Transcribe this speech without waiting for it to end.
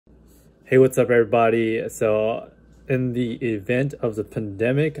Hey, what's up, everybody? So, in the event of the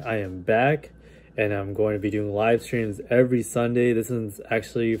pandemic, I am back and I'm going to be doing live streams every Sunday. This is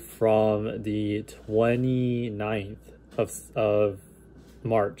actually from the 29th of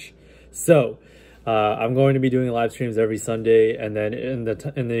March. So, I'm going to be doing live streams every Sunday, and then in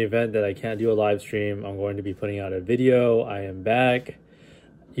the event that I can't do a live stream, I'm going to be putting out a video. I am back.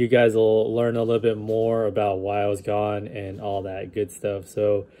 You guys will learn a little bit more about why I was gone and all that good stuff.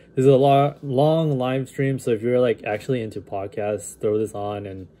 So this is a long live stream. So if you're like actually into podcasts, throw this on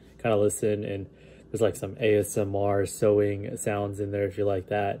and kind of listen. And there's like some ASMR sewing sounds in there if you like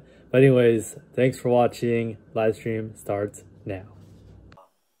that. But anyways, thanks for watching. Live stream starts now.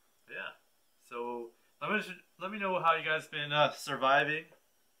 Yeah. So let me know how you guys been surviving,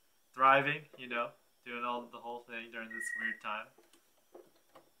 thriving. Doing the whole thing during this weird time.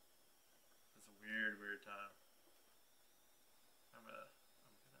 Weird time. I'm gonna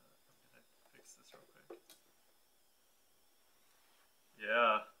fix this real quick.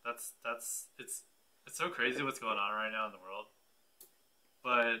 Yeah, it's so crazy what's going on right now in the world.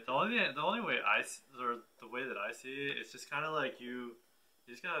 But the only way the way that I see it, it's just kind of like you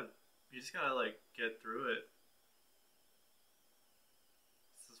just gotta like get through it.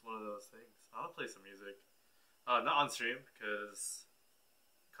 This is one of those things. I want to play some music, not on stream because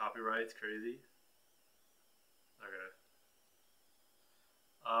copyright's crazy. Okay.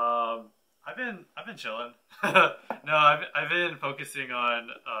 I've been chilling. No, I've been focusing on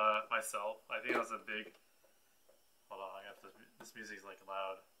myself. I think that was a big. Hold on, this music's like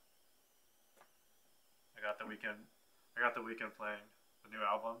loud. I got the weekend playing the new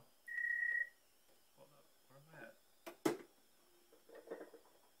album. Hold up, where am I at?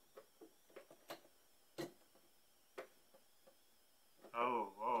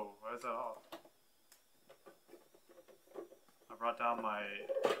 Oh, whoa, why is that off? I brought down my.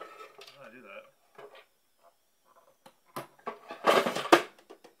 How did I do that?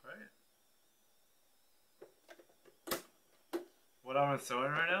 Right. What I'm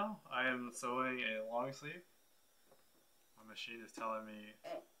sewing right now? I am sewing a long sleeve. My machine is telling me.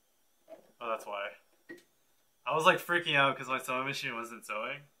 Oh, that's why. I was like freaking out because my sewing machine wasn't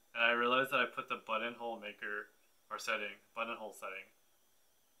sewing, and I realized that I put the buttonhole setting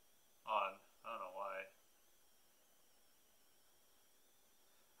on. I don't know why.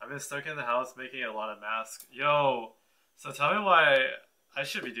 I've been stuck in the house making a lot of masks. Yo, so tell me why I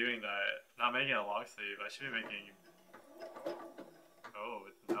should be doing that. Not making a long sleeve. I should be making. Oh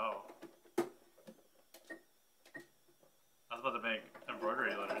no! I was about to make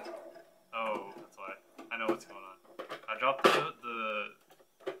embroidery letters. Oh, that's why. I know what's going on. I dropped the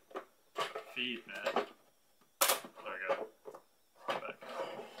feed, man. There we go. Get back.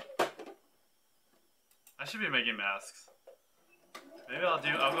 I should be making masks. Maybe I'll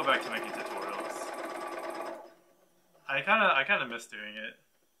go back to making tutorials. I kinda miss doing it.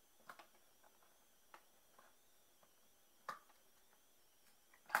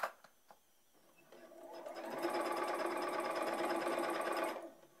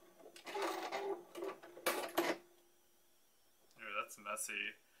 Dude, that's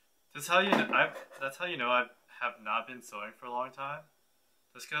messy. That's how you know I have not been sewing for a long time.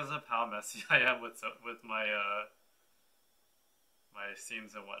 Just because of how messy I am with my my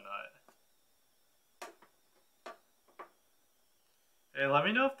seams and whatnot. Hey, let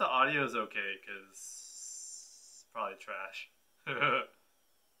me know if the audio is okay, because it's probably trash. It's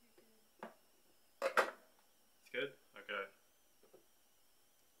good? Okay.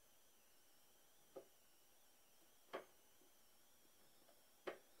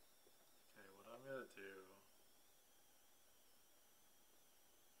 Okay, what I'm gonna do...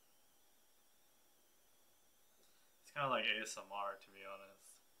 It's kind of like ASMR, to be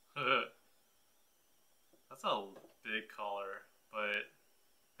honest. That's a big collar, but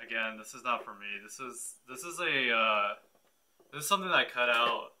again, this is not for me. This is something that I cut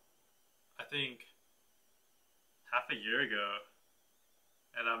out, I think, half a year ago,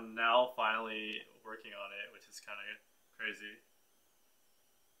 and I'm now finally working on it, which is kind of crazy.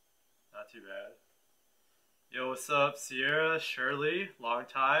 Not too bad. Yo, what's up, Sierra, Shirley? Long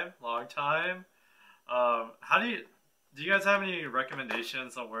time. How do you guys have any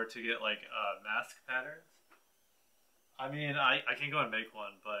recommendations on where to get like mask patterns? I mean, I can go and make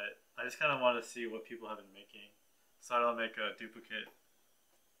one, but I just kind of want to see what people have been making, so I don't make a duplicate.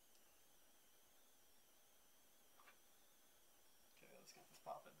 Okay, let's get this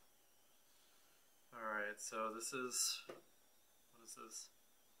popping. Alright, so what is this?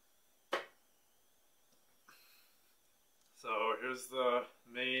 So here's the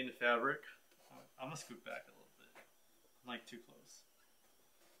main fabric. I'm gonna scoot back a little bit. I'm like too close.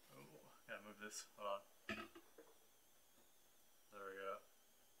 Oh, this. Hold on. There we go.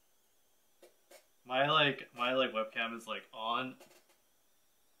 My webcam is like on.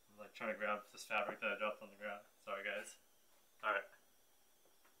 I'm like trying to grab this fabric that I dropped on the ground. Sorry guys. Alright.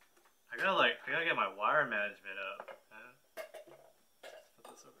 I gotta get my wire management up. Let's put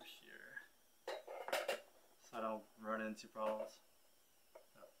this over here. So I don't run into problems.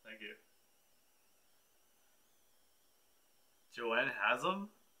 Oh, thank you. Joanne has them?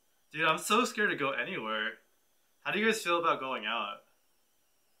 Dude, I'm so scared to go anywhere. How do you guys feel about going out?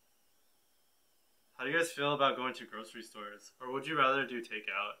 How do you guys feel about going to grocery stores? Or would you rather do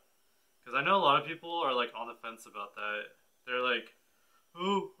takeout? Because I know a lot of people are like on the fence about that. They're like,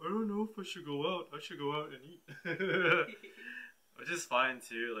 oh, I don't know if I should go out. I should go out and eat. Which is fine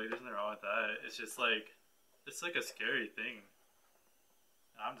too. Like, there's nothing wrong with that. It's just like, it's like a scary thing.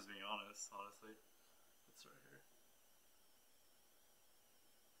 I'm just being honest, honestly. It's right here.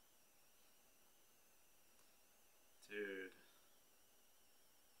 Dude.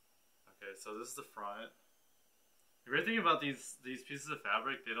 Okay, so this is the front. The great thing about these pieces of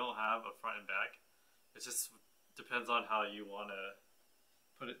fabric, they don't have a front and back. It just depends on how you want to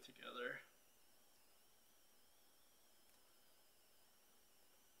put it together.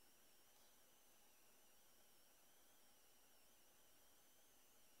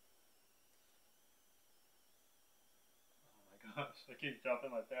 Oh my gosh, I keep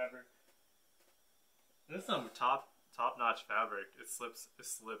dropping my fabric. This is some top-notch fabric. It slips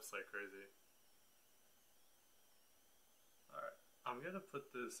like crazy. Alright, I'm gonna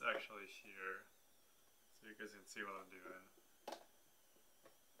put this actually here so you guys can see what I'm doing.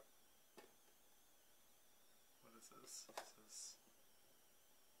 What is this?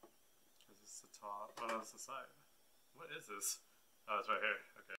 Is this the top? Oh no, it's the side. What is this? Oh, it's right here.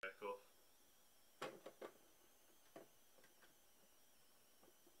 Okay, cool.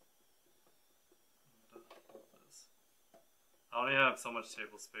 I only have so much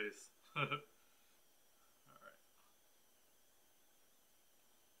table space. Alright.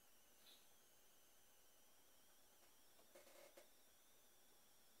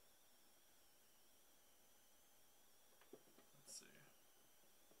 Let's see.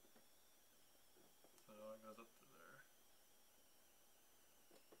 So it goes up to there.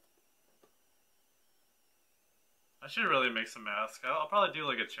 I should really make some masks. I'll probably do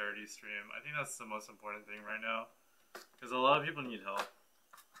like a charity stream. I think that's the most important thing right now. Because a lot of people need help.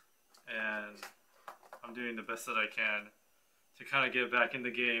 And I'm doing the best that I can to kind of get back in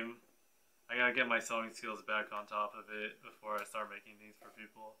the game. I gotta get my sewing skills back on top of it before I start making things for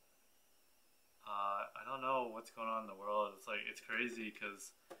people. I don't know what's going on in the world. It's like, it's crazy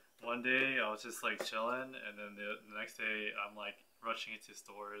because one day I was just like chilling, and then the next day I'm like rushing into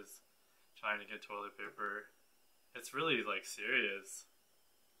stores trying to get toilet paper. It's really like serious.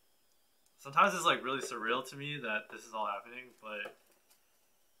 Sometimes it's like really surreal to me that this is all happening, but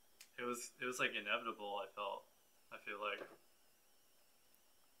it was like inevitable. I feel like.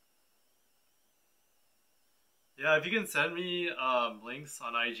 Yeah, if you can send me links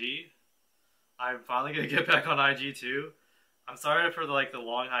on IG, I'm finally gonna get back on IG too. I'm sorry for the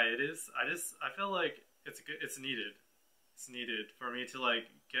long hiatus. I feel like it's needed. It's needed for me to like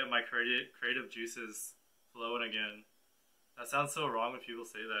get my creative juices flowing again. That sounds so wrong when people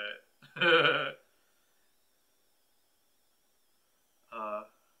say that.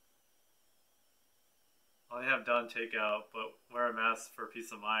 Only have done takeout, but wear a mask for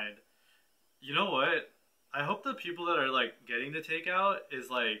peace of mind. You know what? I hope the people that are like getting the takeout is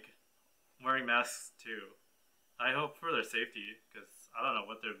like wearing masks too. I hope for their safety, because I don't know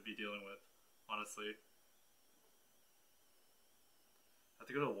what they'd be dealing with, honestly. I had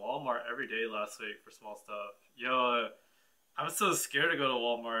to go to Walmart every day last week for small stuff. Yo, I'm so scared to go to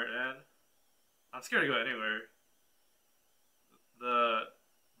Walmart, man. I'm scared to go anywhere. The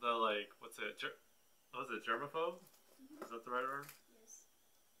like, what's it? What was it? Germaphobe? Is that the right word? Yes.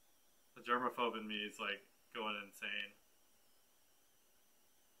 The germaphobe in me is like going insane.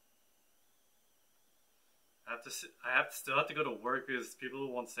 I still have to go to work because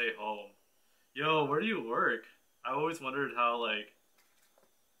people won't stay home. Yo, where do you work? I always wondered how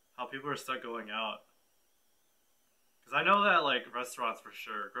people are stuck going out. Because I know that like restaurants for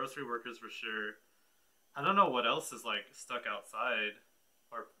sure, grocery workers for sure. I don't know what else is like stuck outside,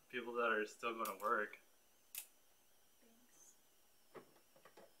 or people that are still going to work. Thanks.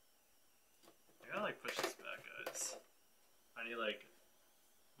 I gotta like push this back, guys. I need like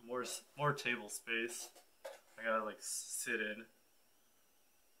more table space. I gotta like sit in.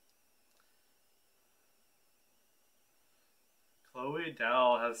 Chloe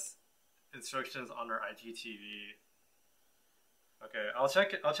Dow has instructions on her IGTV. Okay, I'll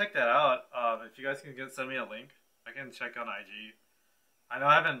check that out. If you guys can send me a link, I can check on IG. I know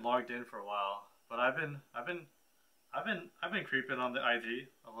I haven't logged in for a while, but I've been creeping on the IG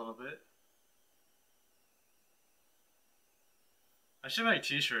a little bit. I should make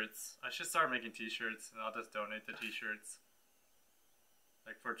t-shirts. I should start making t-shirts and I'll just donate the t-shirts.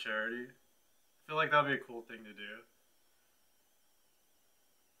 Like for charity. I feel like that'd be a cool thing to do.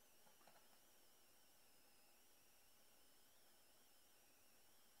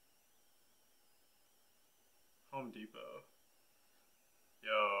 Home Depot.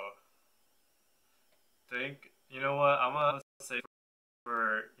 Yo. You know what? I'm gonna say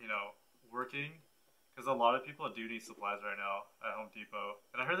for, working. Because a lot of people do need supplies right now at Home Depot.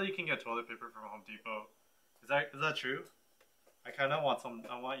 And I heard that you can get toilet paper from Home Depot. Is that true? I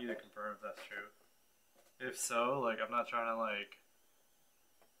want you to confirm if that's true. If so, like, I'm not trying to, like,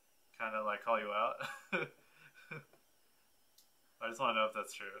 kind of, like, call you out. I just want to know if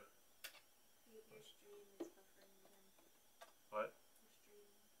that's true. Your stream is buffering again. What? Your stream.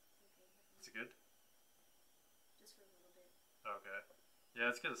 Okay. Is it good? Just for a little bit. Okay. Yeah,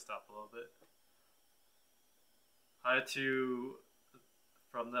 it's gonna stop a little bit. Hi to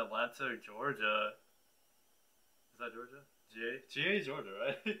from Atlanta, Georgia. Is that Georgia? GA, Georgia,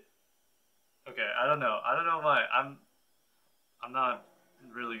 right? Okay, I don't know. I don't know why. I'm not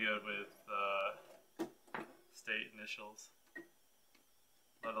really good with state initials.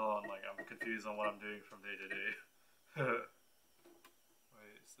 Let alone like I'm confused on what I'm doing from day to day.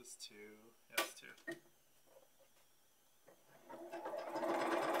 Wait, is this 2? Yeah, it's 2.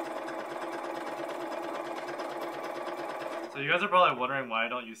 So you guys are probably wondering why I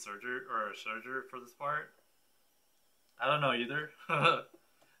don't use Serger for this part. I don't know either. I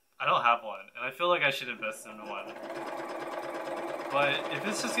don't have one, and I feel like I should invest in one. But if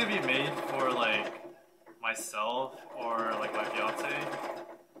it's just gonna be made for like myself or like my fiance,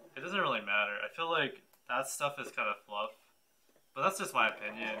 it doesn't really matter. I feel like that stuff is kind of fluff. But that's just my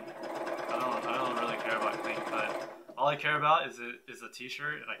opinion. I don't really care about clean cut. All I care about is a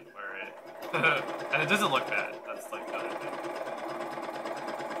t-shirt and I can wear it. And it doesn't look bad. That's like the other thing.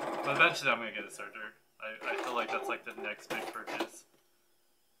 But eventually I'm gonna get a Serger. I feel like that's like the next big purchase.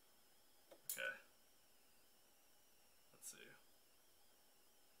 Okay. Let's see.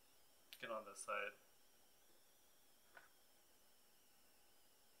 Get on this side.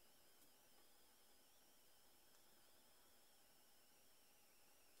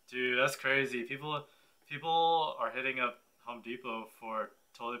 Dude, that's crazy. People are hitting up Home Depot for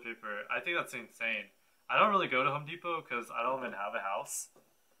toilet paper. I think that's insane. I don't really go to Home Depot because I don't even have a house,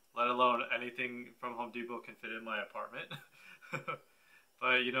 let alone anything from Home Depot can fit in my apartment.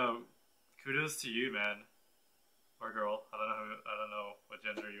 But kudos to you, man, or girl. I don't know what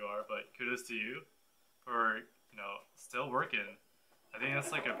gender you are, but kudos to you for still working. I think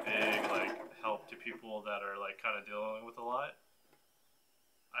that's like a big like help to people that are like kind of dealing with a lot.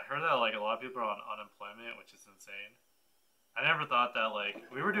 I heard that like a lot of people are on unemployment, which is insane. I never thought that like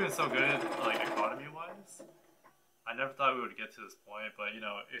we were doing so good like economy wise. I never thought we would get to this point, but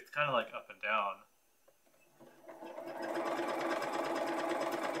it's kind of like up and down.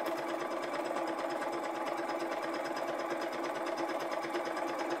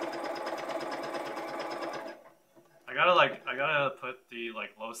 I gotta put the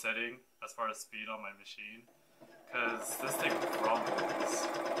like low setting as far as speed on my machine. Because this thing rumbles.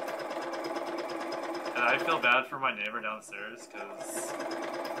 And I feel bad for my neighbor downstairs because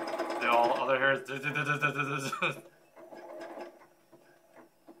all their hair is.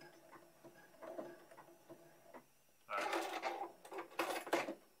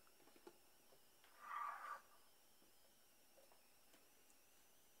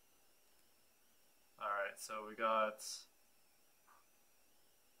 Alright, so we got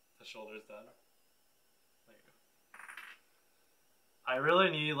the shoulders done. I really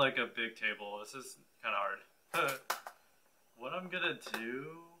need like a big table. This is kind of hard. What I'm gonna do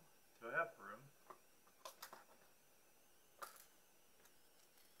I have room?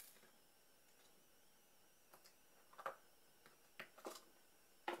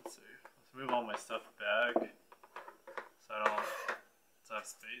 Let's see. Let's move all my stuff back so I have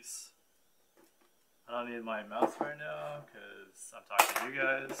space. I don't need my mouse right now because I'm talking to you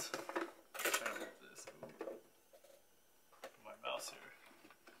guys. I'm trying to move this. Ooh. My mouse here,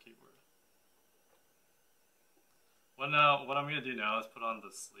 keyboard. What I'm gonna do now is put on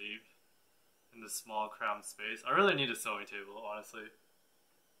the sleeve in this small cramped space. I really need a sewing table, honestly.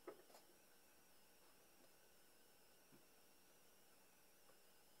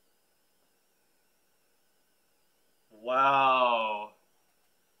 Wow,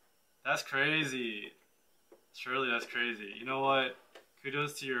 that's crazy. Surely that's crazy. You know what?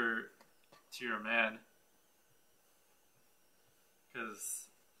 Kudos to your man, because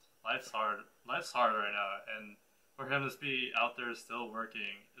life's hard. Life's hard right now, and for him to be out there still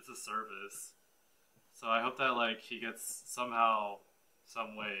working, it's a service. So I hope that like he gets somehow,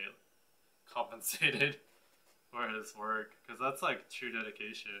 some way compensated for his work, because that's like true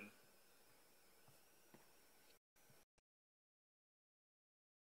dedication.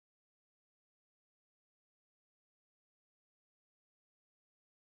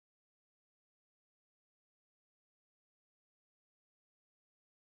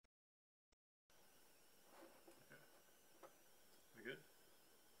 We good?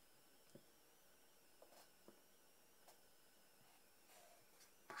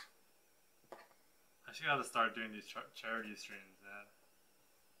 I should gotta start doing these charity streams, man.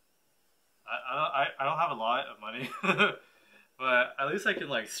 I don't have a lot of money, but at least I can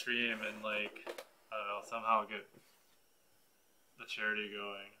like stream and like I don't know, somehow get the charity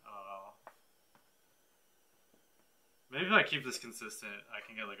going. I don't know. Maybe if I keep this consistent, I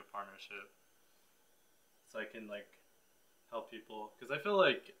can get like a partnership, so I can like help people. Because I feel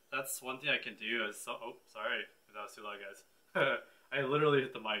like that's one thing I can do. Is oh, sorry, that was too loud, guys. I literally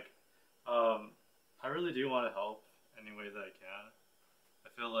hit the mic. I really do want to help any way that I can. I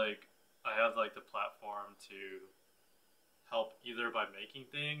feel like I have like the platform to help either by making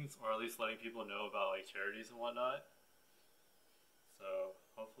things or at least letting people know about like charities and whatnot. So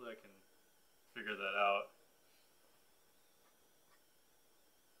hopefully I can figure that out.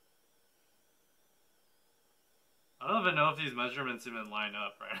 I don't even know if these measurements even line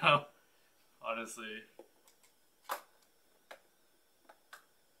up right now, honestly.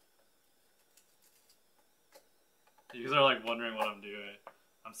 You guys are like wondering what I'm doing.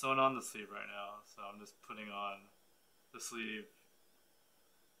 I'm sewing on the sleeve right now, so I'm just putting on the sleeve,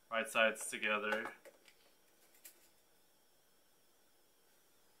 right sides together.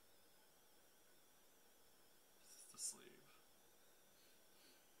 This is the sleeve.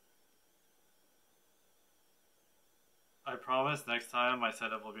 I promise next time my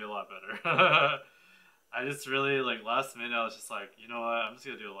setup will be a lot better. I just really, like, last minute I was just like, you know what, I'm just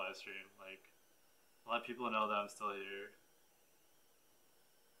gonna do a live stream. Like, let people know that I'm still here.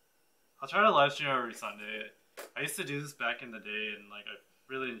 I'll try to live stream every Sunday. I used to do this back in the day, and like I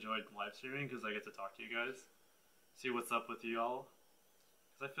really enjoyed live streaming because I get to talk to you guys, see what's up with you all.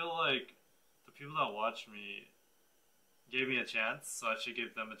 Because I feel like the people that watch me gave me a chance, so I should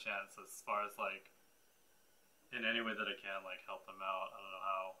give them a chance as far as like in any way that I can, like help them out. I don't know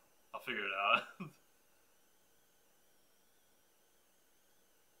how. I'll figure it out.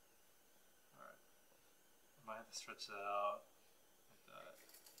 Alright. I might have to stretch that out like that.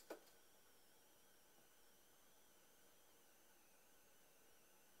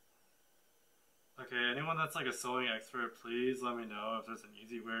 Okay, anyone that's like a sewing expert, please let me know if there's an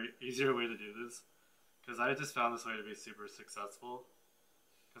easier way to do this. Because I just found this way to be super successful.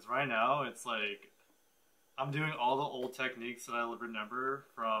 Because right now, it's like, I'm doing all the old techniques that I remember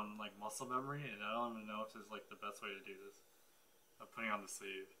from like muscle memory, and I don't even know if this is like the best way to do this. Of putting on the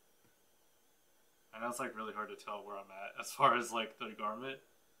sleeve. I know it's like really hard to tell where I'm at as far as like the garment.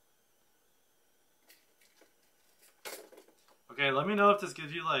 Okay, let me know if this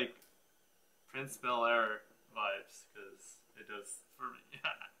gives you like Prince Bel Air vibes, because it does for me.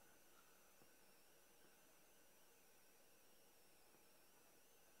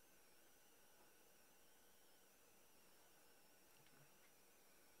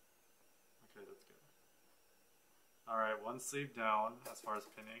 Okay, that's good. Alright, one sleeve down as far as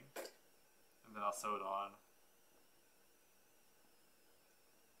pinning, and then I'll sew it on.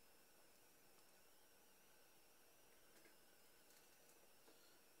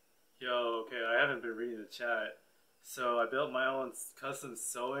 Yo, okay, I haven't been reading the chat. So I built my own custom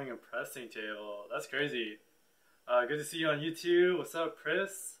sewing and pressing table. That's crazy. Good to see you on YouTube. What's up,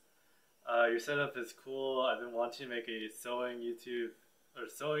 Chris? Your setup is cool. I've been wanting to make a sewing YouTube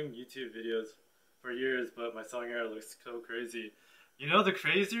videos for years, but my sewing hair looks so crazy. You know, the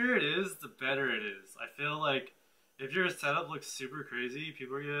crazier it is, the better it is. I feel like if your setup looks super crazy,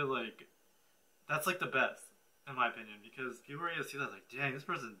 people are gonna like, that's like the best, in my opinion, because people are gonna see that like, dang, this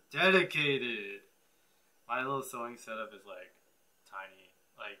person's dedicated. My little sewing setup is like tiny.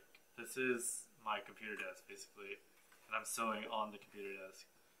 Like, this is my computer desk basically, and I'm sewing on the computer desk.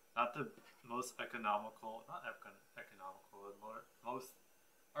 Not the most economical, not economical, most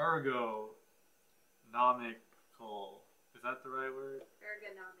ergonomical. Is that the right word?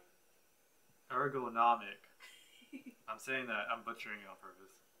 Ergonomic. Ergonomic. I'm saying that, I'm butchering it on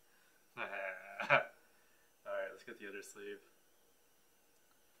purpose. Alright, let's get the other sleeve.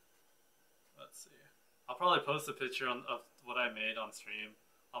 Let's see. I'll probably post a picture of what I made on stream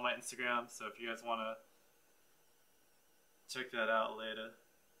on my Instagram. So if you guys want to check that out later.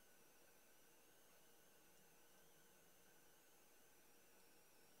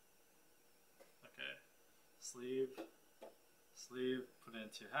 Okay, sleeve, put it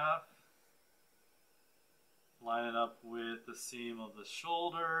into half. Line it up with the seam of the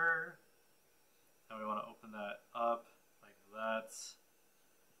shoulder. And we want to open that up like that.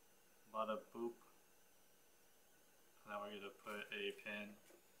 Bada boop. And now we're going to put a pin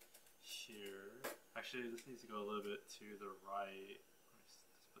here. Actually, this needs to go a little bit to the right. Let me just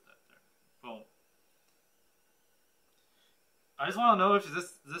put that there. Boom. I just want to know if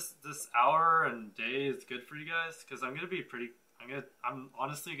this hour and day is good for you guys, because I'm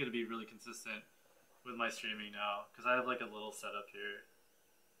honestly gonna be really consistent with my streaming now, because I have like a little setup here.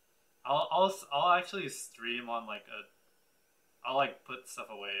 I'll actually stream on like I'll like put stuff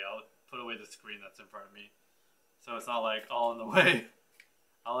away. I'll put away the screen that's in front of me, so it's not like all in the way.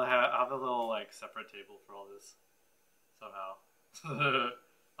 I'll have a little like separate table for all this somehow.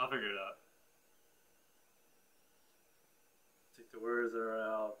 I'll figure it out. Take the words that are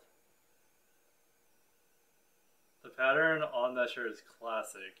out. The pattern on that shirt is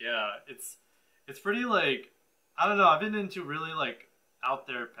classic. Yeah, it's pretty like, I don't know. I've been into really like out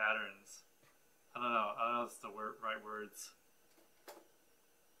there patterns. I don't know if it's the right words.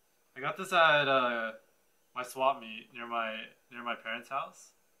 I got this at my swap meet near my parents'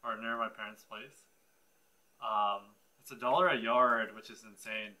 house, or near my parents' place. It's $1 a yard, which is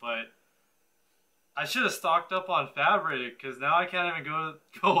insane. But I should have stocked up on fabric, because now I can't even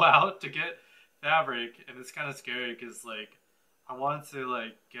go out to get fabric, and it's kind of scary because like I wanted to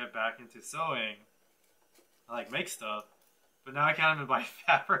like get back into sewing, I like make stuff, but now I can't even buy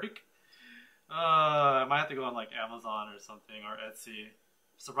fabric. I might have to go on like Amazon or something, or Etsy.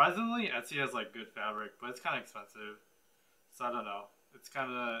 Surprisingly, Etsy has like good fabric, but it's kind of expensive, so I don't know. It's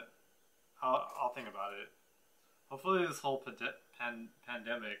kind of, I'll think about it. Hopefully this whole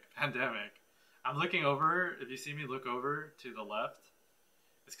pandemic. I'm looking over. If you see me look over to the left,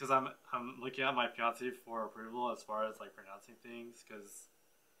 it's because I'm looking at my fiance for approval as far as like pronouncing things. Because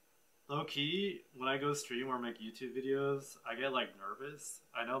low key, when I go stream or make YouTube videos, I get like nervous.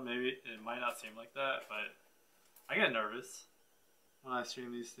 I know maybe it might not seem like that, but I get nervous when I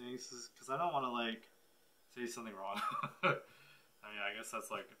stream these things because I don't want to like say something wrong. I mean, I guess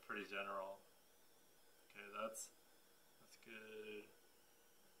that's like pretty general. Okay, that's good.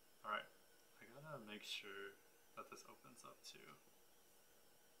 All right. I gotta make sure that this opens up too.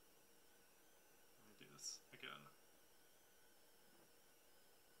 Let me do this again.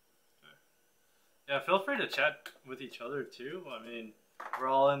 Okay. Yeah, feel free to chat with each other too. I mean, we're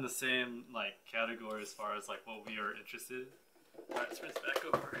all in the same like category as far as like what we are interested in. Alright, switch back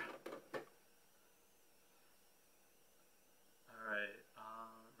over. Alright,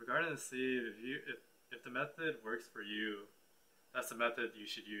 regarding the sleeve, if the method works for you, that's the method you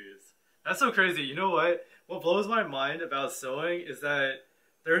should use. That's so crazy. You know what? What blows my mind about sewing is that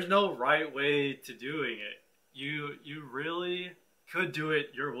there's no right way to doing it. You really could do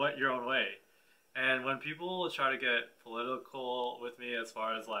it your own way. And when people try to get political with me as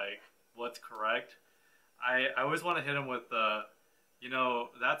far as like what's correct, I always want to hit them with the, you know,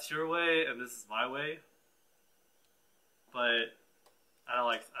 that's your way and this is my way. But I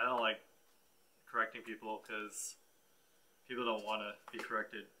don't like correcting people because people don't want to be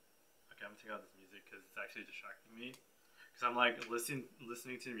corrected. Okay, I'm taking out this music because it's actually distracting me. Because I'm like listening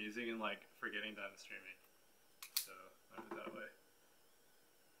to music and like forgetting that I'm streaming. So I put that away.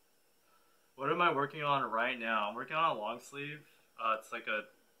 What am I working on right now? I'm working on a long sleeve. It's like a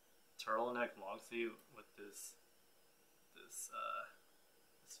turtleneck long sleeve with this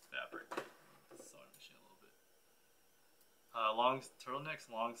fabric. Sewing machine a little bit. Long turtlenecks,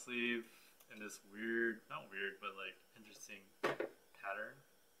 long sleeve, in this weird, not weird, but like interesting pattern.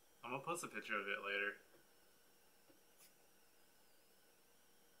 I'm gonna post a picture of it later.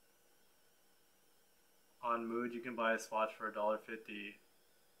 On Mood, you can buy a swatch for $1.50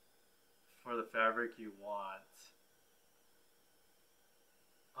 for the fabric you want.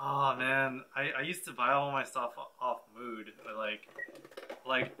 Oh man, I used to buy all my stuff off Mood, but like,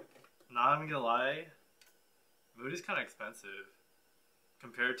 not even gonna lie, Mood is kind of expensive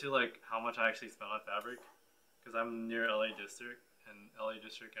compared to like how much I actually spend on fabric, because I'm near LA District, and LA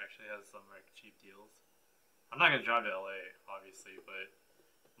District actually has some like cheap deals. I'm not gonna drive to LA, obviously, but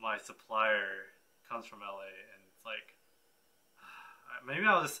my supplier comes from LA, and it's like, maybe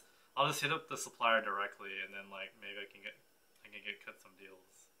I'll just hit up the supplier directly, and then like maybe I can get cut some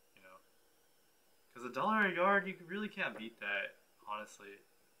deals, you know? Because $1 a yard, you really can't beat that, honestly.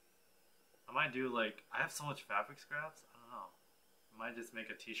 I might do like, I have so much fabric scraps. I don't know. I might just make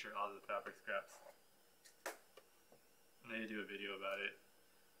a t-shirt out of the fabric scraps. I need to do a video about it.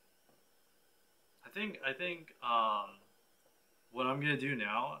 I think what I'm gonna do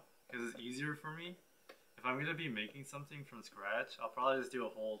now, because it's easier for me, if I'm gonna be making something from scratch, I'll probably just do a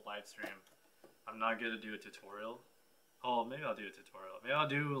whole live stream. I'm not gonna do a tutorial. Oh, maybe I'll do a tutorial. Maybe I'll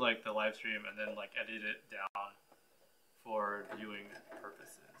do like the live stream and then like edit it down for viewing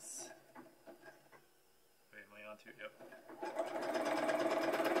purposes. Wait, am I on to? Yep.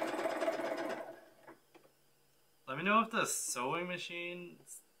 Let me know if the sewing machine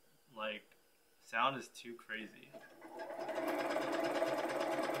like sound is too crazy.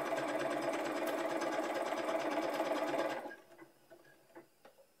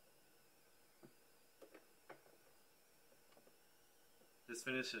 Just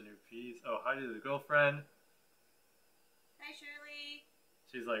finished a new piece. Oh, hi to the girlfriend. Hi, Shirley.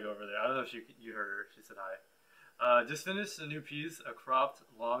 She's like over there. I don't know if you heard her. She said hi. Just finished a new piece, a cropped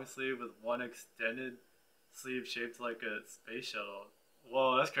long sleeve with one extended sleeve shaped like a space shuttle.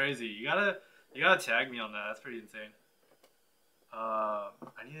 Whoa, that's crazy. You gotta tag me on that. That's pretty insane. I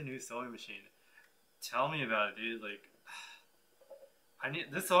need a new sewing machine. Tell me about it, dude. Like,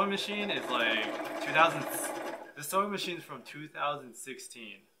 this sewing machine is like 2000. This sewing machine's from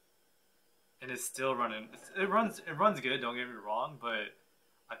 2016, and it's still running. It runs good. Don't get me wrong, but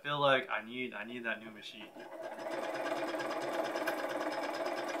I feel like I need that new machine.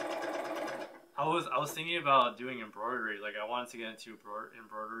 I was thinking about doing embroidery. Like, I wanted to get into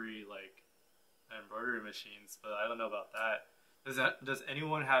embroidery, like embroidery machines, but I don't know about that. Does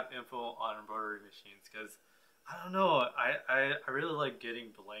anyone have info on embroidery machines? Because I don't know. I really like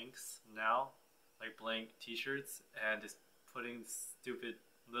getting blanks now, like blank T-shirts, and just putting stupid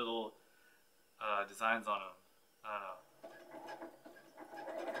little designs on them. I don't know.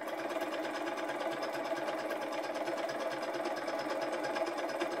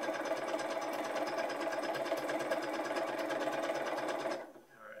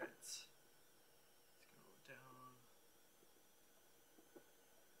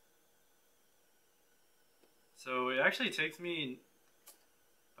 So it actually takes me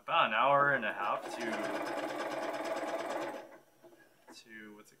about an hour and a half to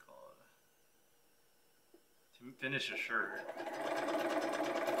what's it called? To finish a shirt.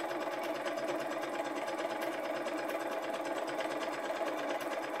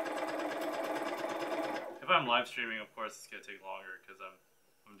 If I'm live streaming, of course, it's gonna take longer because I'm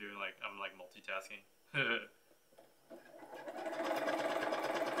multitasking.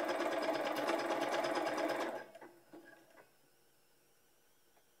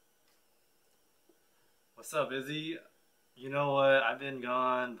 What's up, Izzy? You know what? I've been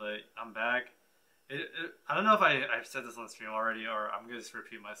gone, but I'm back. I don't know if I've said this on the stream already, or I'm gonna just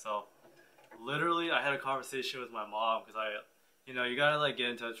repeat myself. Literally, I had a conversation with my mom because you gotta like get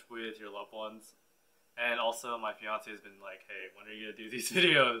in touch with your loved ones, and also my fiance has been like, "Hey, when are you gonna do these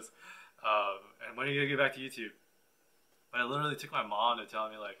videos? And when are you gonna get back to YouTube?" But I literally took my mom to tell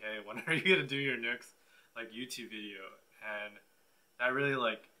me like, "Hey, when are you gonna do your next like YouTube video?" And that really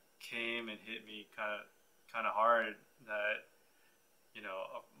like came and hit me kind of hard that,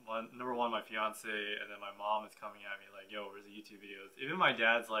 number one, my fiance, and then my mom is coming at me like, "Yo, where's the YouTube videos?" Even my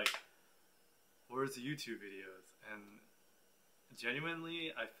dad's like, "Where's the YouTube videos?" And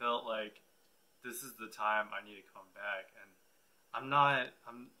genuinely, I felt like this is the time I need to come back. And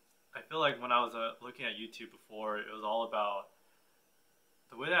I feel like when I was looking at YouTube before, it was all about,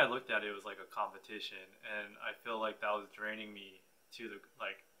 the way that I looked at it was like a competition, and I feel like that was draining me to the,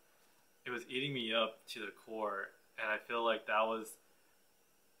 like, it was eating me up to the core, and I feel like that was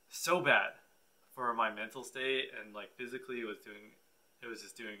so bad for my mental state, and like physically it was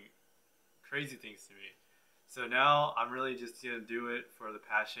just doing crazy things to me. So now I'm really just gonna do it for the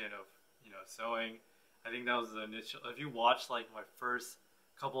passion of sewing. I think that was the initial. If you watch like my first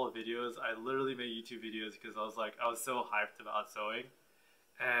couple of videos, I literally made YouTube videos because I was so hyped about sewing,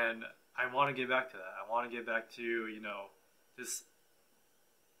 and I want to get back to that. I want to get back to just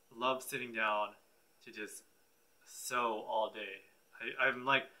love sitting down to just sew all day. I'm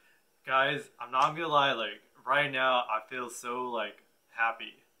like, guys, I'm not gonna lie, like right now I feel so like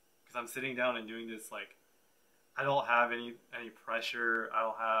happy because I'm sitting down and doing this. Like, I don't have any pressure. I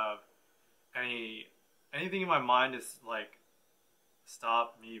don't have anything in my mind is like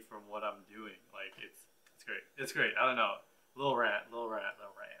stop me from what I'm doing. Like, it's great. It's great. I don't know. Little rant.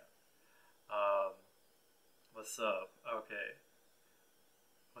 What's up? Okay.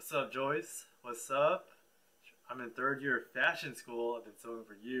 What's up, Joyce? What's up? I'm in third year of fashion school. I've been sewing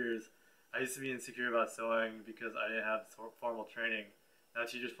for years. I used to be insecure about sewing because I didn't have formal training. That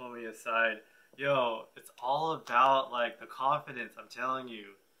teacher's pulled me aside. Yo, it's all about like the confidence. I'm telling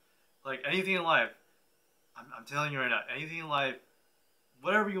you, like anything in life. I'm telling you right now, anything in life,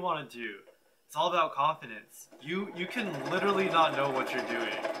 whatever you want to do, it's all about confidence. You can literally not know what you're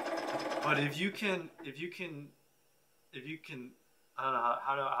doing, but if you can, I don't know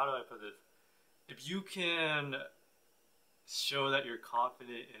how do I put this? If you can show that you're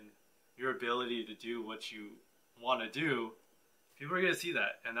confident in your ability to do what you want to do, people are gonna see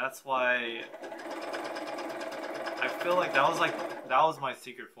that, and that's why I feel like that was my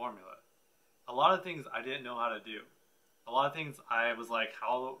secret formula. A lot of things I didn't know how to do. A lot of things I was like,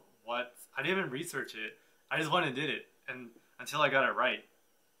 what? I didn't even research it. I just went and did it, and until I got it right.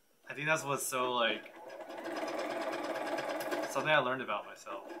 I think that's what's so like something I learned about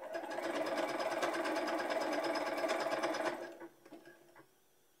myself.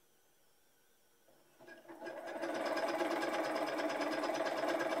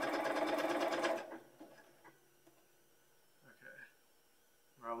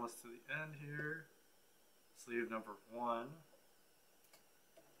 We're almost to the end here. Sleeve number 1.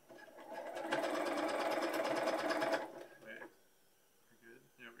 Wait, we're good?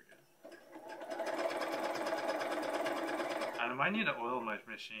 Yeah, we're good. I might need to oil my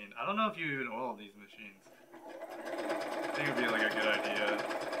machine. I don't know if you even oil these machines. I think it would be like a good idea.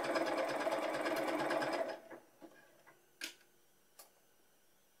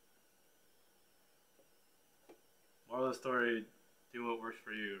 Moral of the story, do what works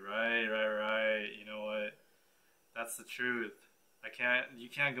for you. Right. You know what? That's the truth. You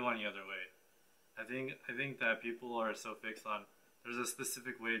can't go any other way. I think that people are so fixed on there's a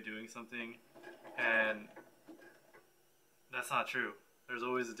specific way of doing something, and that's not true. There's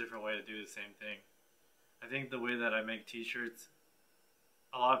always a different way to do the same thing. I think the way that I make t-shirts,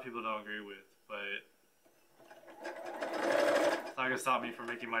 a lot of people don't agree with, but it's not gonna stop me from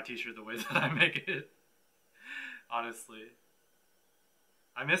making my t-shirt the way that I make it. Honestly.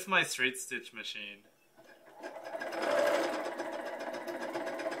 I miss my straight stitch machine.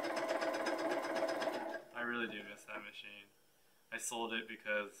 I really do miss that machine. I sold it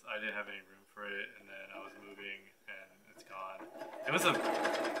because I didn't have any room for it, and then I was moving and it's gone. It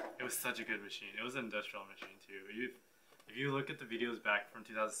was such a good machine. It was an industrial machine too. If you look at the videos back from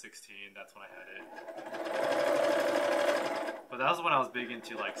 2016, that's when I had it. But that was when I was big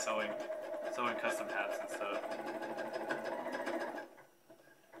into like sewing custom hats and stuff.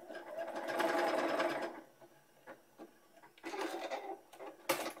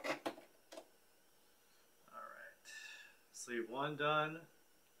 Sleeve 1 done.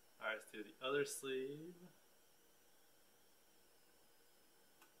 Alright, let's do the other sleeve.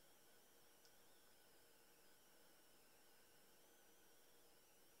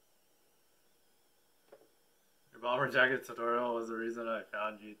 Your bomber jacket tutorial was the reason I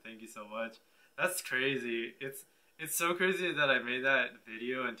found you. Thank you so much. That's crazy. It's so crazy that I made that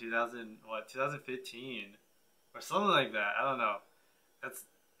video in 2015 or something like that. I don't know.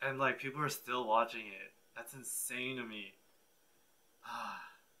 And like people are still watching it. That's insane to me.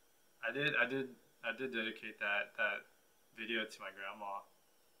 I did dedicate that video to my grandma.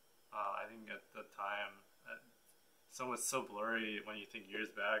 I think at the time, it's so blurry when you think years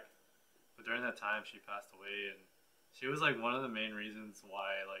back, but during that time she passed away, and she was like one of the main reasons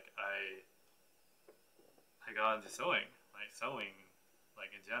why like I got into sewing like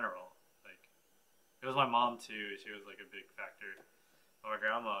in general. Like it was my mom too. She was like a big factor. But my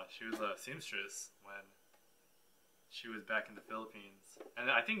grandma, she was a seamstress when she was back in the Philippines, and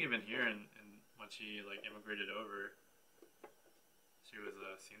I think even here in when she like immigrated over, she was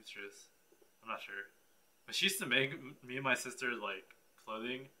a seamstress. I'm not sure, but she used to make me and my sister like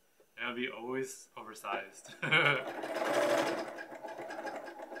clothing, and it would be always oversized. Okay,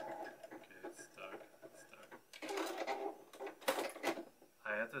 it's stuck.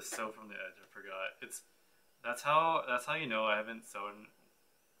 I had to sew from the edge. I forgot. That's how you know I haven't sewn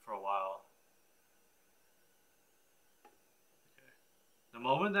for a while. The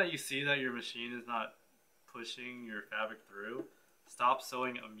moment that you see that your machine is not pushing your fabric through, stop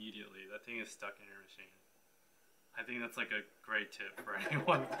sewing immediately. That thing is stuck in your machine. I think that's like a great tip for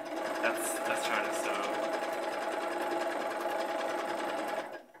anyone that's trying to sew.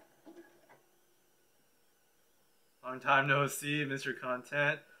 Long time no see, Mr.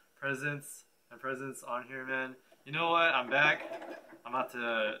 Content. Presents on here, man. You know what? I'm back. I'm about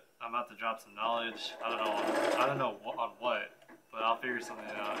to drop some knowledge. I don't know on what. But I'll figure something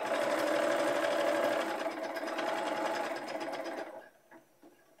out.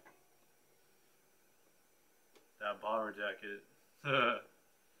 That bomber jacket.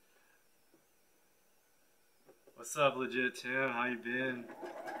 What's up, legit Tim? How you been?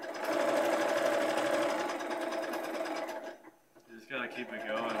 You just gotta keep it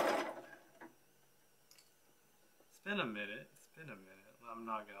going. It's been a minute. It's been a minute. I'm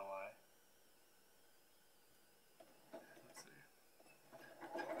not gonna lie. Let's see.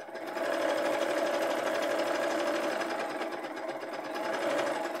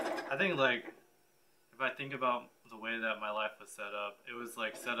 I think like if I think about the way that my life was set up, it was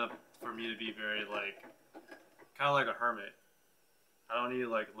like set up for me to be very like kind of like a hermit. I don't need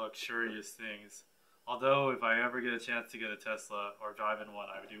like luxurious things. Although if I ever get a chance to get a Tesla or drive in one,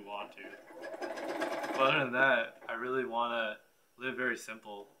 I do want to. But other than that, I really want to live very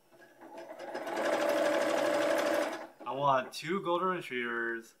simple. I want 2 golden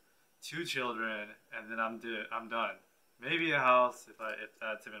retrievers, 2 children, and then I'm done. Maybe a house if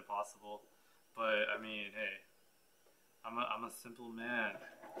that's even possible. But I mean, hey, I'm a simple man.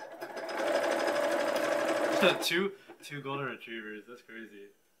 two golden retrievers. That's crazy.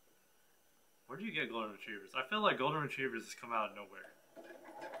 Where do you get golden retrievers? I feel like golden retrievers just come out of nowhere.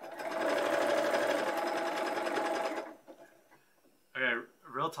 Okay,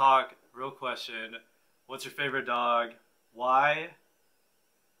 real talk, real question. What's your favorite dog? Why?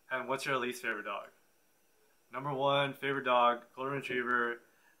 And what's your least favorite dog? Number 1, favorite dog, golden retriever.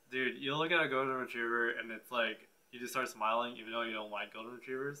 Dude, you look at a golden retriever and it's like you just start smiling even though you don't like golden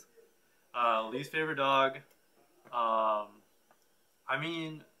retrievers. Least favorite dog. I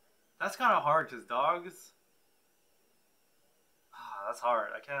mean, that's kind of hard because dogs. That's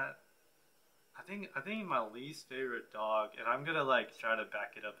hard. I can't. I think my least favorite dog, and I'm gonna like try to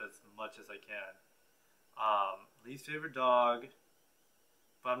back it up as much as I can. Least favorite dog.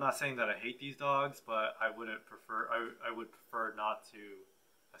 But I'm not saying that I hate these dogs, but I wouldn't prefer. I would prefer not to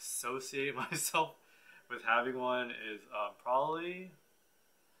associate myself with having one. Is probably.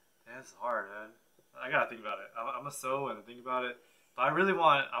 Man, it's hard, man. I gotta think about it. I'm a so and think about it. But I really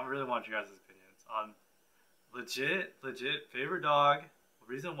want you guys' opinions on legit favorite dog,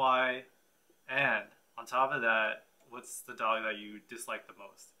 reason why, and on top of that, what's the dog that you dislike the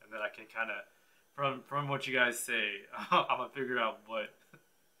most, and then I can kind of from what you guys say, I'm gonna figure out what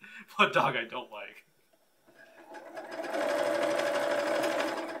dog I don't like.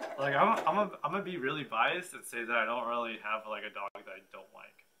 Like I'm gonna be really biased and say that I don't really have like a dog that I don't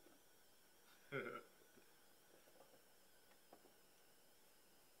like. All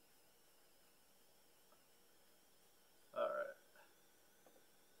right.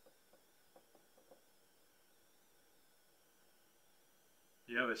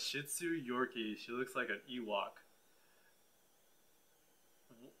 You have a Shih Tzu Yorkie. She looks like an Ewok.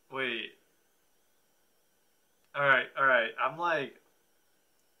 Wait. All right. I'm like,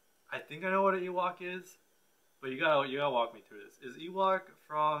 I think I know what an Ewok is, but you gotta walk me through this. Is Ewok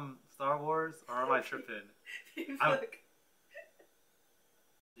from Star Wars, or am I tripping? Look.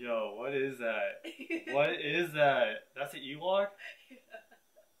 Yo, what is that? What is that? That's an Ewok? Yeah.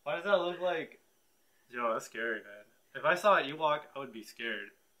 Why does that look like? Yo, that's scary, man. If I saw an Ewok, I would be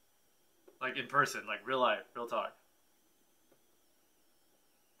scared. Like in person, like real life, real talk.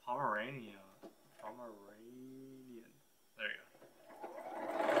 Pomeranian. There you go.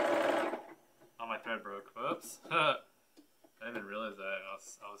 Oh, my thread broke. Whoops. I didn't even realize that. I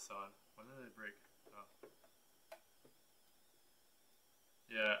was sewing. When did it break? Oh.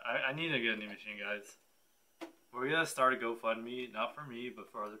 Yeah, I need to get a new machine, guys. We're gonna start a GoFundMe, not for me, but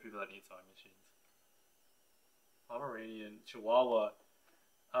for other people that need sewing machines. Pomeranian, Chihuahua.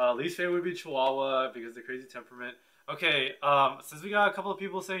 Least favorite would be Chihuahua because of the crazy temperament. Okay, since we got a couple of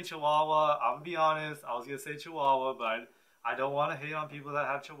people saying Chihuahua, I'm gonna be honest. I was gonna say Chihuahua, but I don't want to hate on people that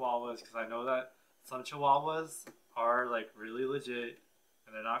have Chihuahuas because I know that some Chihuahuas are like really legit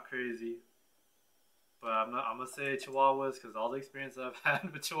and they're not crazy. But I'm gonna say Chihuahuas because all the experience I've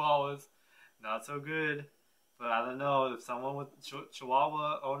had with Chihuahuas, not so good. But I don't know if someone with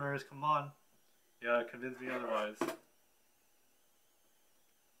Chihuahua owners, come on, yeah, convince me otherwise.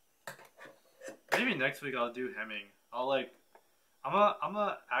 Maybe next week I'll do hemming. I'm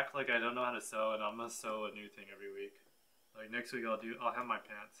gonna act like I don't know how to sew, and I'm gonna sew a new thing every week. Like next week I'll hem my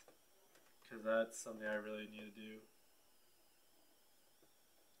pants, cause that's something I really need to do.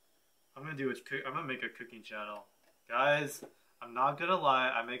 I'm gonna make a cooking channel, guys. I'm not gonna lie,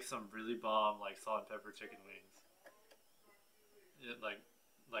 I make some really bomb like salt and pepper chicken wings.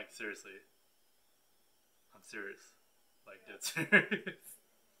 Like seriously, I'm serious, like dead serious.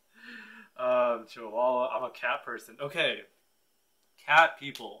 Chihuahua. I'm a cat person. Okay, cat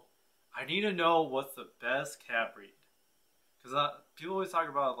people. I need to know what's the best cat breed. Because people always talk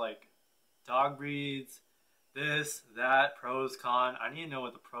about like dog breeds, this, that, pros, con. I need to know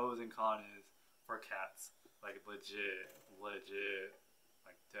what the pros and con is for cats. Like legit,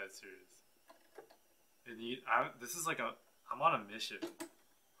 like dead serious. This is like I'm on a mission.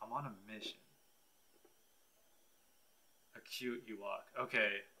 I'm on a mission. A cute Ewok.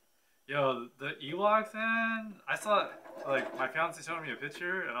 Okay. Yo, the Ewoks, man. I saw, like, my fiance showed me a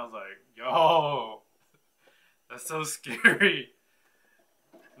picture, and I was like, yo, that's so scary.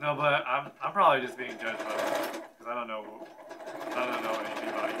 No, but I'm probably just being judged by them, because I don't know anything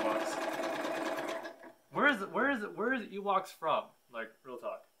about Ewoks. Where is Ewoks from? Like, real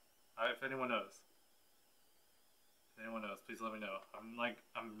talk. If anyone knows. If anyone knows, please let me know.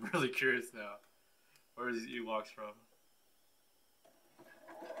 I'm really curious now. Where is Ewoks from?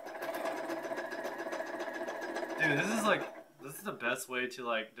 Dude, this is the best way to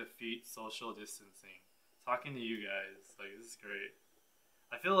like defeat social distancing. Talking to you guys, like this is great.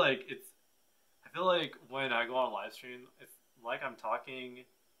 I feel like when I go on live stream, it's like I'm talking,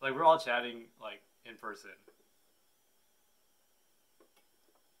 like we're all chatting like in person.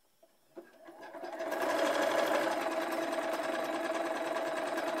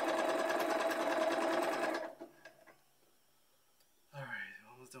 Alright,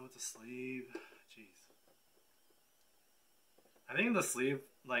 almost done with the sleeve. Jeez. I think the sleeve,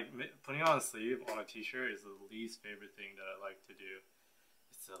 like putting on a sleeve on a t-shirt is the least favorite thing that I like to do.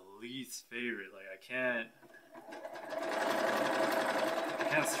 It's the least favorite. Like I can't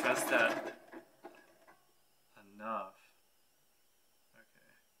stress that enough.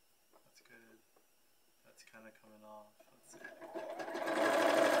 Okay, that's good. That's kind of coming off. Let's see.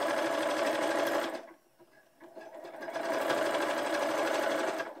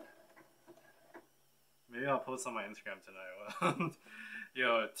 Maybe I'll post on my Instagram tonight.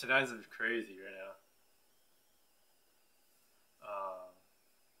 Yo, tonight's crazy right now.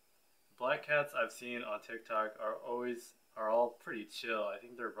 Black cats I've seen on TikTok are all pretty chill. I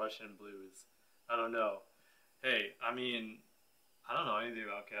think they're Russian blues. I don't know. Hey, I mean, I don't know anything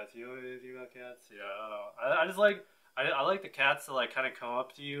about cats. You know anything about cats? Yeah, I don't know. I just like I like the cats to like kind of come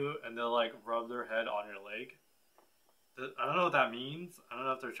up to you and they'll like rub their head on your leg. I don't know what that means. I don't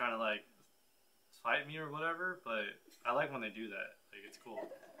know if they're trying to like fight me or whatever, but I like when they do that. Like it's cool.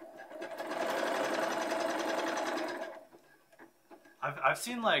 I've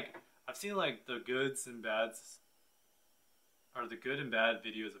seen the goods and bads, or the good and bad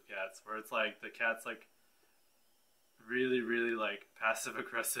videos of cats where it's like the cat's like really like passive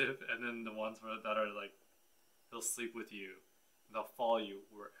aggressive, and then the ones that are like they'll sleep with you, and they'll follow you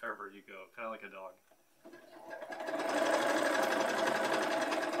wherever you go, kind of like a dog.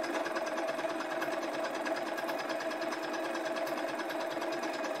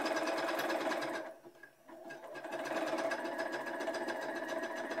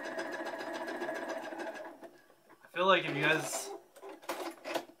 I feel like if you guys,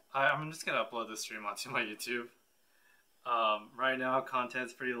 I'm just gonna upload this stream onto my YouTube. Right now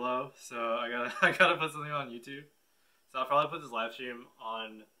content's pretty low, so I gotta put something on YouTube. So I'll probably put this live stream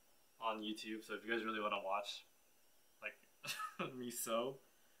on YouTube. So if you guys really want to watch, like me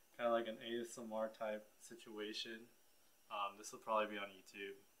kind of like an ASMR type situation, this will probably be on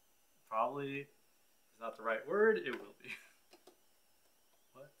YouTube. Probably is not the right word. It will be.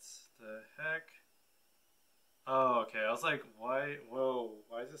 What the heck? Oh, okay. I was like, why? Whoa,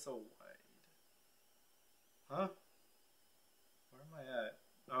 why is it so wide? Huh? Where am I at?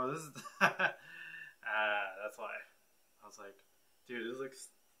 Oh, this is. That's why. I was like, dude, this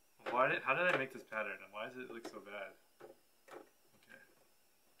looks. How did I make this pattern, and why does it look so bad? Okay.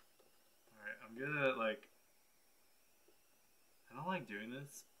 All right, I'm gonna like. I don't like doing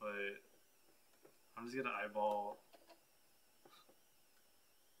this, but I'm just gonna eyeball.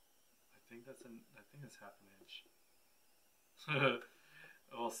 I think it's half an inch.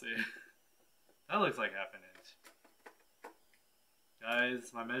 We'll see. That looks like half an inch.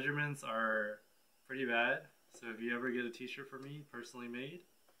 Guys, my measurements are pretty bad. So if you ever get a t-shirt for me, personally made,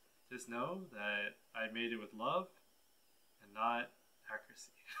 just know that I made it with love and not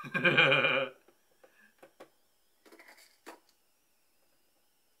accuracy.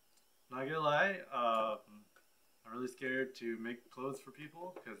 Not gonna lie, I'm really scared to make clothes for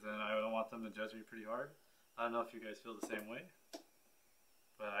people because then I don't want them to judge me pretty hard. I don't know if you guys feel the same way,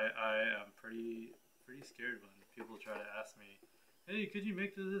 but I am pretty scared when people try to ask me, hey, could you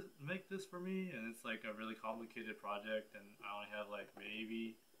make this for me? And it's like a really complicated project, and I only have like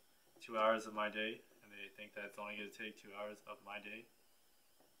maybe 2 hours of my day, and they think that it's only going to take 2 hours of my day,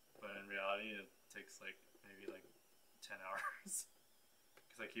 but in reality it takes like maybe like 10 hours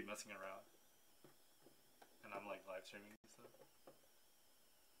because I keep messing around. And I'm like live streaming and stuff.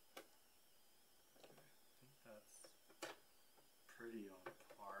 Okay, I think that's pretty on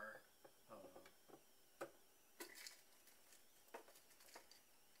par. I don't know.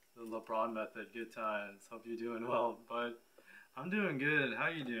 LeBron method. Good times. Hope you're doing well, bud. I'm doing good. How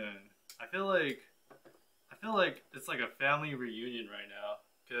you doing? I feel like it's like a family reunion right now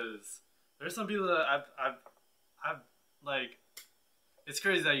because there's some people that I've like. It's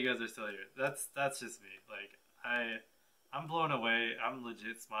crazy that you guys are still here. That's just me. Like I'm blown away. I'm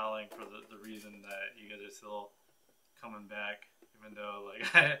legit smiling for the reason that you guys are still coming back, even though like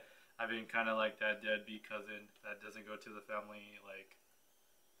I've been kind of like that deadbeat cousin that doesn't go to the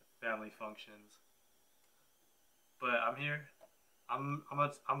family functions. But I'm here. I'm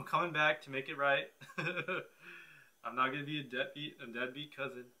coming back to make it right. I'm not gonna be a deadbeat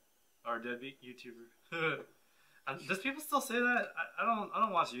cousin or a deadbeat YouTuber. Does people still say that? I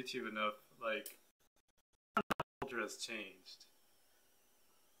don't watch YouTube enough. Like, the culture has changed.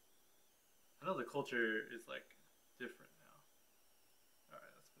 I know the culture is like different now. All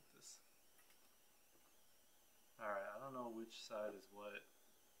right, let's put this. All right, I don't know which side is what.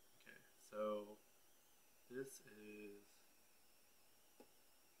 Okay, so this is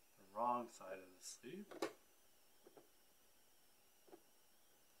the wrong side of the sleeve.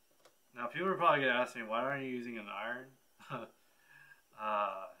 Now, people are probably going to ask me, why aren't you using an iron?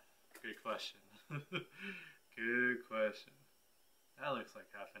 Good question. Good question. That looks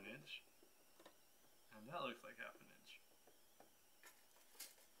like half an inch. And that looks like half an inch.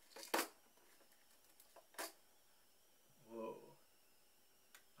 Whoa.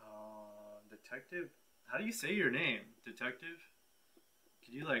 Detective? How do you say your name? Detective?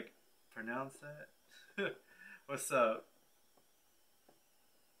 Could you, like, pronounce that? What's up?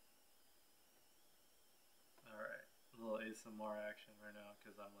 A little ASMR action right now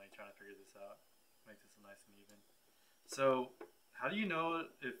because I'm like trying to figure this out, make this nice and even. So how do you know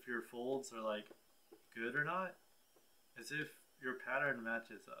if your folds are like good or not? As if your pattern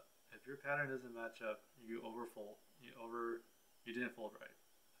matches up. If your pattern doesn't match up, you overfold. You didn't fold right.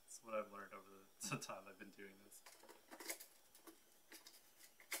 That's what I've learned over the time I've been doing this.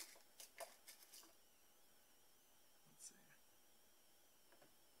 Let's see.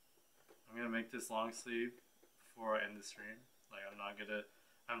 I'm gonna make this long sleeve before I end the stream. Like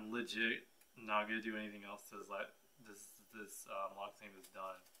I'm legit not gonna do anything else till this long sleeve is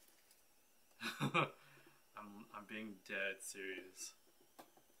done. I'm being dead serious.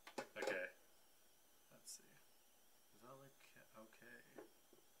 Okay. Let's see. Does that look okay? Okay.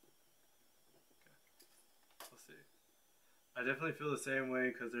 Let's see. I definitely feel the same way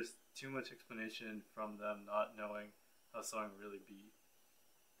because there's too much explanation from them not knowing how sewing really be.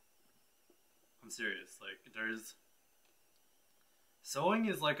 I'm serious. Like, sewing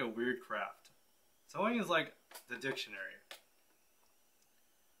is like a weird craft. Sewing is like the dictionary.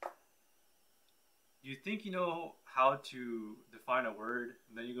 You think you know how to define a word,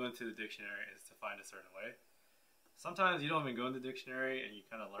 and then you go into the dictionary and it's defined a certain way. Sometimes you don't even go in the dictionary and you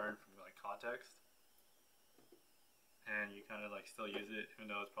kind of learn from like context. And you kind of like still use it even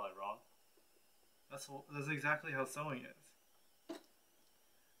though it's probably wrong. That's exactly how sewing is.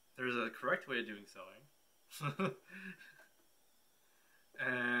 There's a correct way of doing sewing.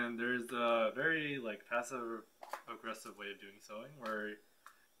 And there's a very like passive aggressive way of doing sewing where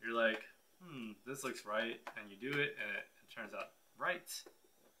you're like, this looks right, and you do it and it turns out right.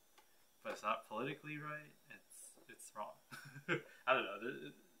 But it's not politically right. It's wrong. I don't know.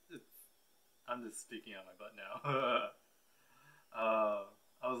 I'm just speaking on my butt now.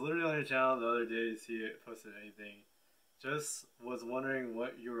 I was literally on your channel the other day to see it posted anything. Just was wondering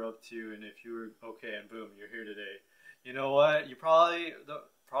what you were up to and if you were okay, and boom, you're here today. You know what? You probably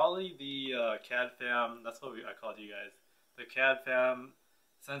the CAD fam. That's what I called you guys. The CAD fam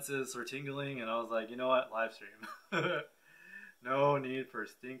senses were tingling, and I was like, you know what? Live stream. No need for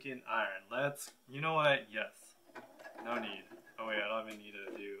stinking iron. You know what? Yes. No need. Oh wait, I don't even need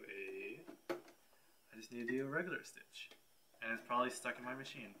to do I just need to do a regular stitch. And it's probably stuck in my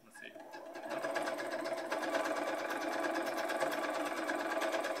machine. Let's see.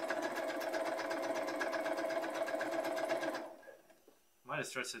 Might have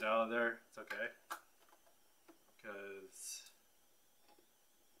stretched it out of there. It's okay. Because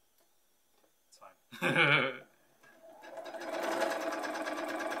it's fine.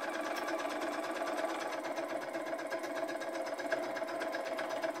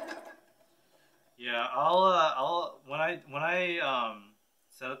 Yeah, I'll when I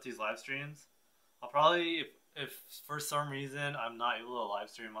set up these live streams, I'll probably if for some reason I'm not able to live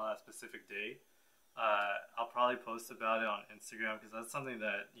stream on that specific day, I'll probably post about it on Instagram because that's something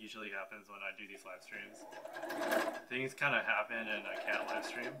that usually happens when I do these live streams. Things kind of happen and I can't live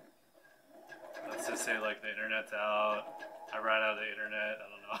stream. Let's just say like the internet's out, I ran out of the internet, I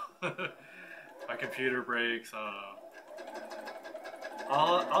don't know. My computer breaks, I don't know.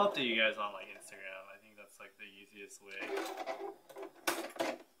 I'll update you guys on like Instagram. I think that's like the easiest way.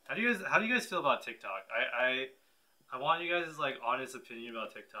 How do you guys feel about TikTok? I want you guys' like honest opinion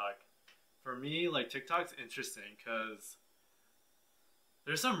about TikTok. For me, like TikTok's interesting because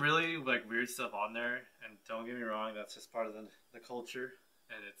there's some really like weird stuff on there, and don't get me wrong, that's just part of the culture,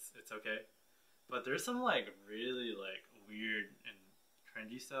 and it's okay. But there's some like really like weird and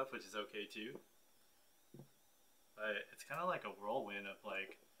trendy stuff, which is okay too. But it's kind of like a whirlwind of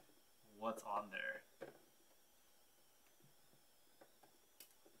like what's on there.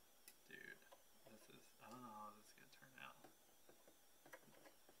 I don't know how this is gonna turn out.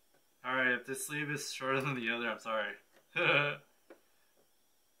 Alright, if this sleeve is shorter than the other, I'm sorry.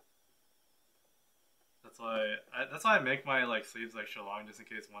 That's why I make my like sleeves like so long, just in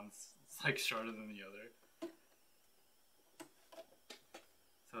case one's like shorter than the other.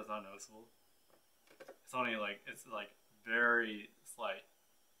 So it's not noticeable. It's only like, it's like very slight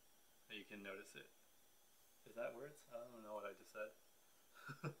that you can notice it. Is that words? I don't know what I just said.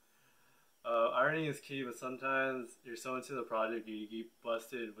 Ironing is key, but sometimes you're so into the project you get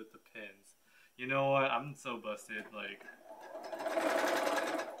busted with the pins. You know what? I'm so busted. Like,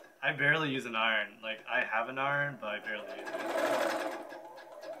 I barely use an iron. Like, I have an iron, but I barely use it.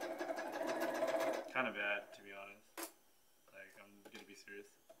 Kind of bad, to be honest. Like, I'm gonna be serious.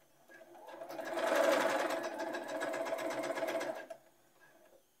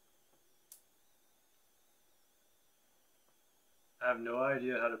 I have no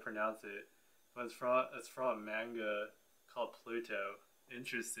idea how to pronounce it, but it's from a manga called Pluto.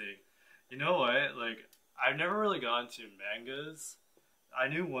 Interesting. You know what? Like, I've never really gone to mangas. I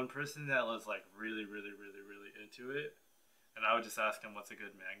knew one person that was like really into it, and I would just ask him what's a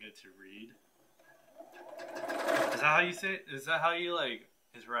good manga to read. Is that how you say it? Is that how you like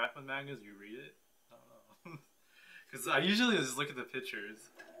interact with mangas? You read it? I don't know. Because I usually just look at the pictures.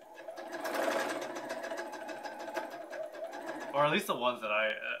 Or at least the ones that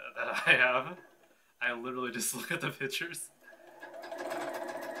I have. I literally just look at the pictures.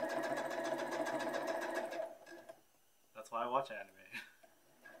 That's why I watch anime.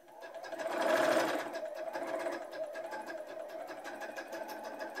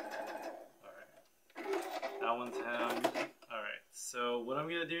 That one's hemmed. Alright, so what I'm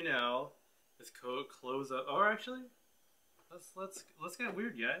gonna do now is close up. Or actually, let's get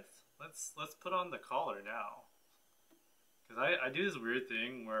weird, guys. Let's put on the collar now. Because I do this weird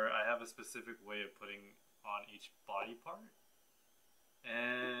thing where I have a specific way of putting on each body part.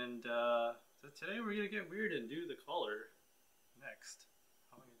 And so today we're gonna get weird and do the collar next.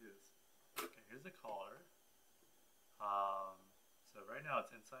 How am I gonna do this? Okay, here's the collar. So right now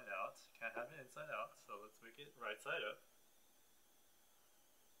it's inside out. Can't have it inside out, so let's make it right side up.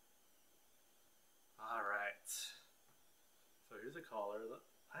 Alright. So here's a collar.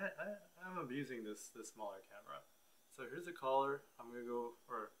 I'm abusing this smaller camera. So here's the collar. I'm gonna go,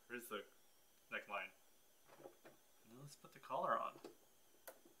 or here's the neckline. And let's put the collar on.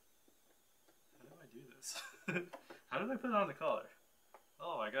 How do I do this? How did I put on the collar?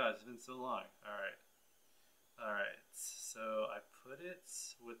 Oh my god, it's been so long. Alright. Alright, so I put it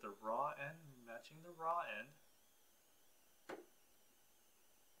with the raw end, matching the raw end.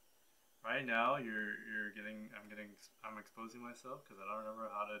 Right now, I'm exposing myself because I don't remember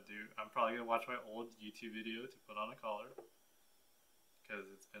how to do. I'm probably gonna watch my old YouTube video to put on a collar because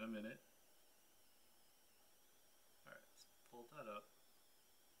it's been a minute. All right, let's fold that up.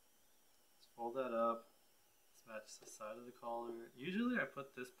 Let's fold that up. Let's match the side of the collar. Usually, I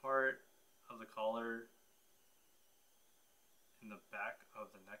put this part of the collar in the back of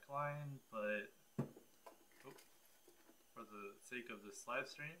the neckline, but for the sake of this live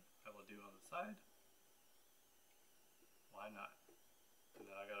stream, I will do on the side. Why not? And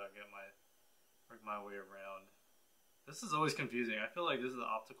then I gotta work my way around. This is always confusing. I feel like this is an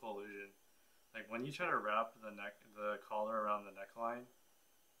optical illusion. Like when you try to wrap the collar around the neckline,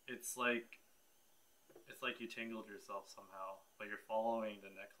 it's like you tangled yourself somehow, but you're following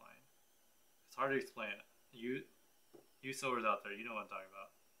the neckline. It's hard to explain. You sewers out there, you know what I'm talking about.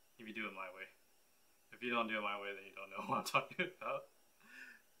 If you do it my way. If you don't do it my way, then you don't know what I'm talking about.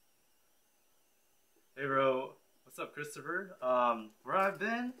 Hey bro, what's up Christopher? Where I've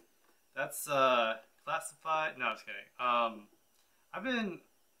been? That's classified. No, I'm just kidding. I've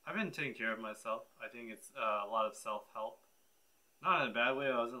been taking care of myself. I think it's a lot of self-help. Not in a bad way.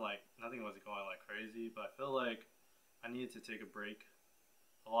 I wasn't like, nothing was going like crazy, but I feel like I needed to take a break.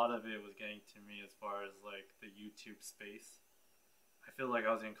 A lot of it was getting to me as far as like the YouTube space. I feel like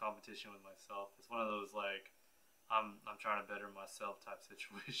I was in competition with myself. It's one of those like I'm trying to better myself type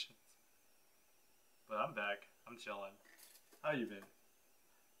situations. But I'm back. I'm chilling. How you been?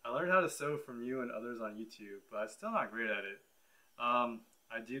 I learned how to sew from you and others on YouTube, but I'm still not great at it.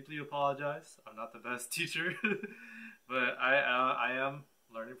 I deeply apologize. I'm not the best teacher, but I am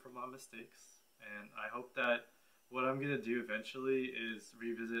learning from my mistakes, and I hope that what I'm gonna do eventually is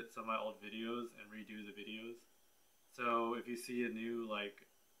revisit some of my old videos and redo the videos. So if you see if you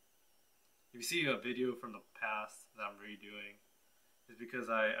see a video from the past that I'm redoing, it's because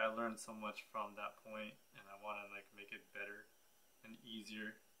I learned so much from that point, and I want to like make it better and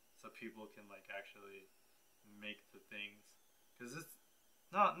easier so people can like actually make the things. Because it's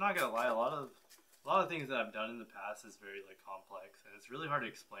not gonna lie, a lot of things that I've done in the past is very like complex, and it's really hard to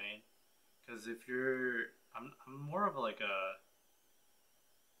explain. Because if you're, I'm more of like a,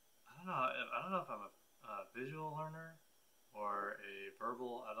 I don't know if I'm a visual learner or a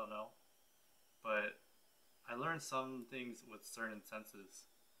verbal, I don't know, but I learned some things with certain senses,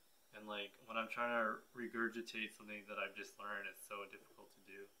 and like when I'm trying to regurgitate something that I've just learned, it's so difficult to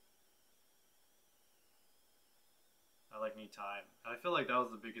do. I like need time, and I feel like that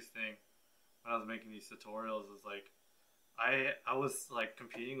was the biggest thing when I was making these tutorials. Is like I was like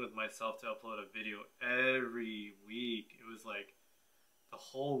competing with myself to upload a video every week. It was like the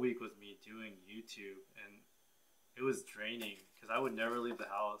whole week was me doing YouTube, and it was draining because I would never leave the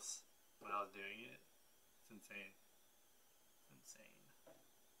house when I was doing it. It's insane. It's insane. Okay,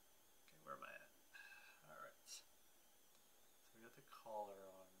 where am I at? Alright. So we got the collar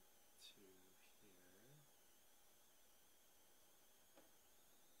on to here.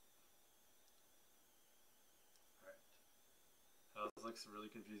 Alright. This looks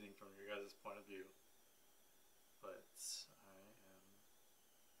really confusing from your guys' point of view, but I am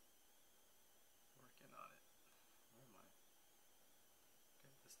working on it. Where am I?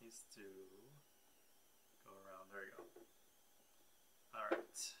 Okay, this needs to go around. There you go. Alright.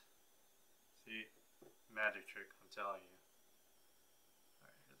 See? Magic trick, I'm telling you.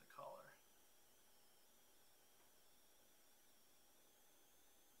 Alright, here's the collar.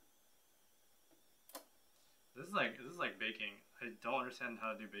 This is like baking. I don't understand how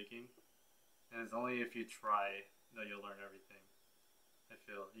to do baking. And it's only if you try that you'll learn everything. I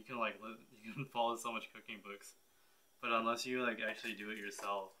feel. You can like you can follow so much cooking books. But unless you like actually do it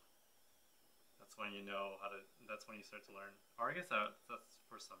yourself, that's when you know how to. That's when you start to learn. Or I guess that's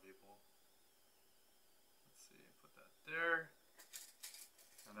for some people. Let's see, put that there,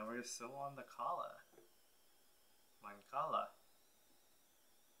 and then we're gonna sew on the collar. My collar.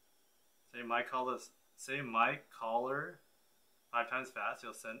 Say my collar. Say my collar 5 times fast.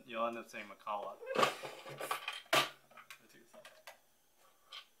 You'll end up saying Macalla.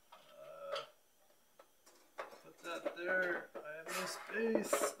 Put that there. I have no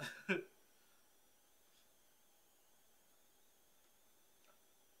space.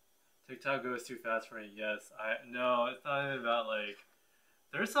 TikTok goes too fast for me. Yes, no. It's not even about like.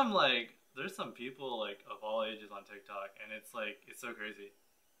 There's some people like of all ages on TikTok, and it's so crazy.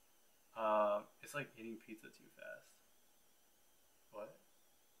 It's like eating pizza too fast. What?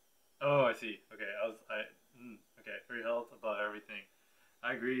 Oh, I see. Okay, okay. Free health above everything.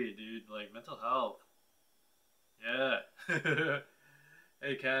 I agree, dude. Like mental health. Yeah.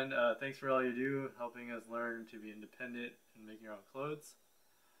 Hey Ken, thanks for all you do, helping us learn to be independent and making our own clothes.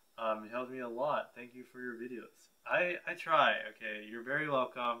 It helped me a lot. Thank you for your videos. I try. Okay, you're very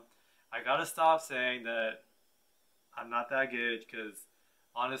welcome. I gotta stop saying that I'm not that good because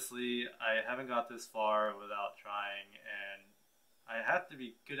honestly, I haven't got this far without trying, and I have to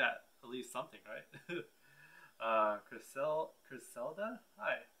be good at least something, right? Criselda?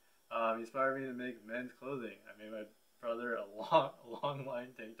 Hi. Inspired me to make men's clothing. I made my brother a long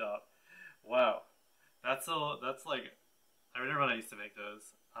line tank top. Wow. That's like, I remember when I used to make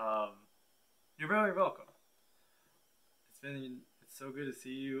those. You're very welcome. It's so good to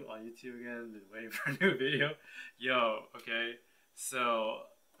see you on YouTube again. Been waiting for a new video. Yo, okay. So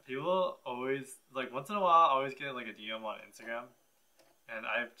people always like once in a while I always get like a DM on Instagram, and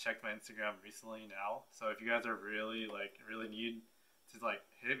I've checked my Instagram recently now. So if you guys are really need to like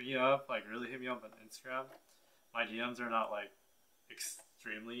hit me up, like really hit me up on Instagram, my DMs are not like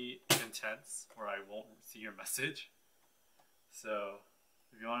extremely intense where I won't see your message. So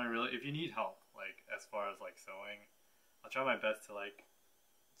if you want to if you need help like as far as like sewing, I'll try my best to like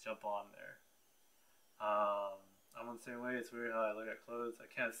jump on there. I'm on the same way. It's weird how I look at clothes. I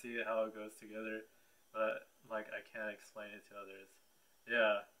can't see it, how it goes together, but like I can't explain it to others.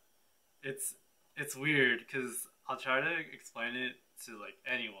 Yeah, it's weird because I'll try to explain it to like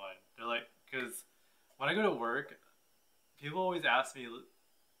anyone. They're like, because when I go to work, people always ask me,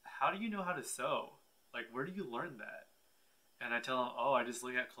 "How do you know how to sew? Like, where do you learn that?" And I tell them, "Oh, I just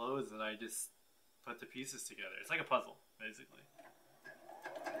look at clothes and I just put the pieces together. It's like a puzzle, basically."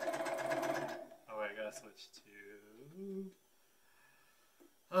 Oh wait, I gotta switch to...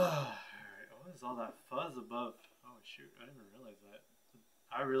 Alright, what is all that fuzz above? Oh shoot, I didn't even realize that.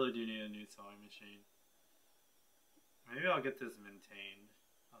 I really do need a new sewing machine. Maybe I'll get this maintained.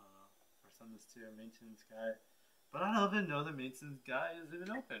 Or send this to a maintenance guy. But I don't even know the maintenance guy is even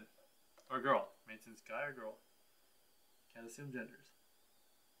open. Or girl. Maintenance guy or girl. Can't assume genders.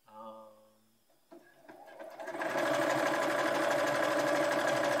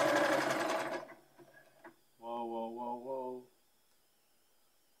 Whoa.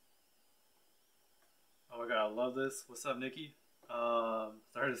 Oh my god, I love this. What's up, Nikki?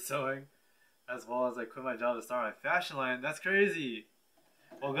 Started sewing as well as I quit my job to start my fashion line. That's crazy.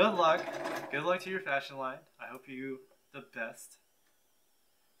 Well, good luck. Good luck to your fashion line. I hope you the best.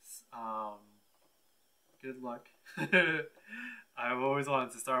 Good luck. I've always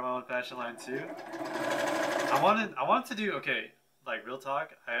wanted to start my own fashion line too. I wanted to do, okay, like real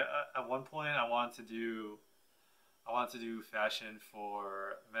talk. At one point I wanted to do fashion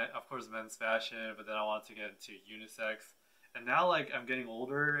for men, of course men's fashion, but then I wanted to get into unisex. And now like I'm getting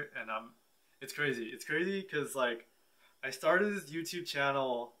older and it's crazy. It's crazy because like I started this YouTube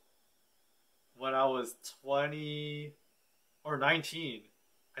channel when I was 20 or 19.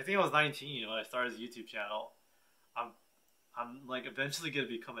 I think I was 19 when I started this YouTube channel. I'm like eventually gonna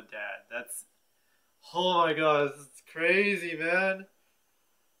become a dad. That's, oh my god, this is crazy, man.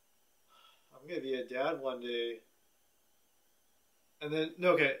 I'm gonna be a dad one day. And then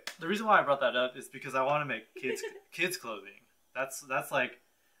no, okay. The reason why I brought that up is because I want to make kids clothing. That's like,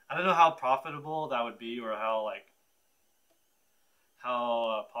 I don't know how profitable that would be or how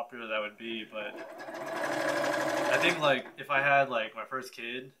popular that would be, but I think like if I had like my first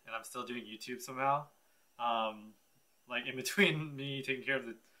kid and I'm still doing YouTube somehow, like in between me taking care of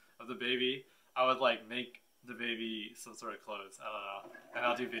the baby, I would like make the baby some sort of clothes. I don't know, and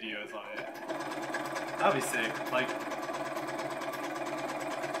I'll do videos on it. That'd be sick. Like,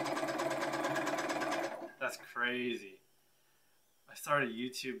 that's crazy. I started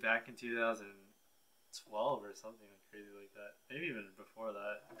YouTube back in 2012 or something crazy like that. Maybe even before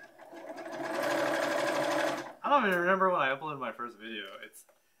that. I don't even remember when I uploaded my first video.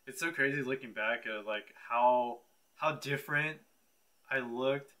 It's so crazy looking back at like how different I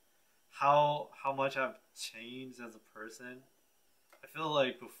looked, how much I've changed as a person. I feel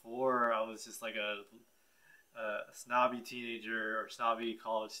like before I was just like a snobby teenager or snobby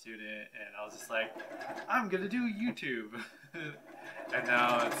college student, and I was just like, I'm gonna do YouTube. And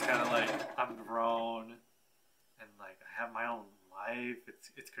now it's kind of like I'm grown and like I have my own life.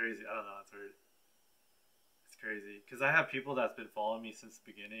 It's crazy. I don't know. It's weird. It's crazy because I have people that's been following me since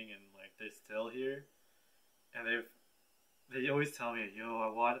the beginning, and like they're still here, and they always tell me, "Yo,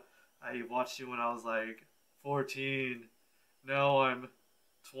 I watched you when I was like 14. Now I'm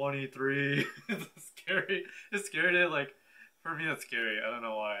 23." It's scary. It's scary to like, for me that's scary. I don't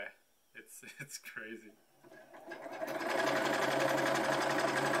know why. It's crazy.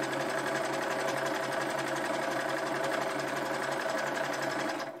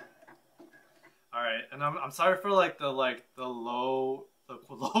 Alright, and I'm sorry for like the low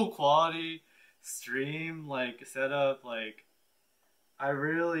quality stream like setup. Like, I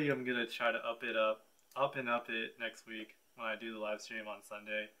really am gonna try to up it next week when I do the live stream on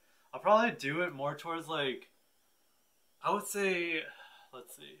Sunday. I'll probably do it more towards like, I would say,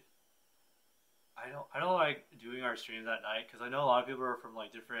 let's see. I don't like doing our streams at night because I know a lot of people are from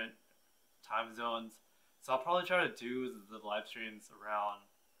like different time zones. So I'll probably try to do the live streams around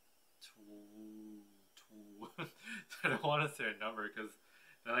 2. I don't want to say a number because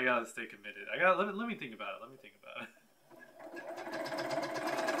then I gotta stay committed. Let me think about it.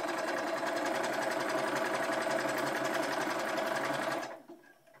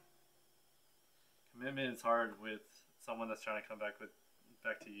 Commitment is hard with someone that's trying to come back to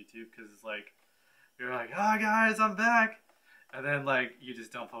YouTube because it's like you're like, oh guys, I'm back, and then like you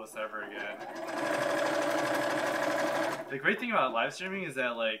just don't post ever again. The great thing about live streaming is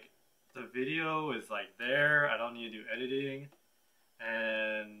that like the video is like there. I don't need to do editing,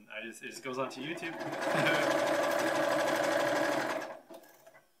 and it just goes onto YouTube.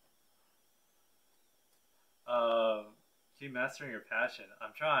 Keep mastering your passion.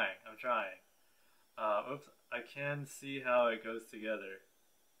 I'm trying. Oops, I can see how it goes together.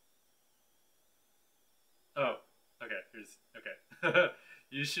 Oh, okay. Okay.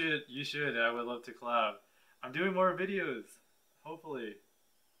 You should. I would love to collab. I'm doing more videos. Hopefully.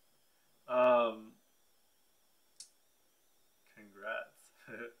 Congrats.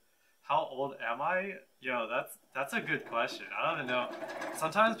 How old am I? Yo, that's a good question. I don't even know.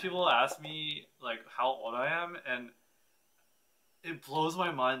 Sometimes people ask me like how old I am, and it blows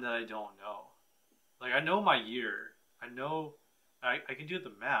my mind that I don't know. Like, I know my year. I know I can do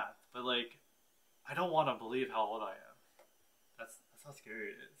the math, but like I don't want to believe how old I am. That's how scary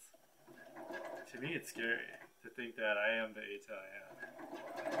it is. To me, it's scary to think that I am the age that I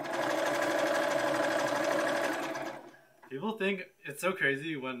am. People think it's so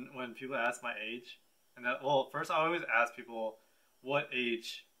crazy when people ask my age, and that, well, first I always ask people, what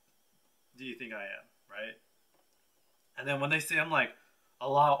age do you think I am, right? And then when they say I'm like a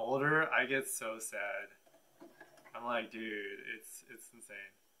lot older, I get so sad. I'm like, dude, it's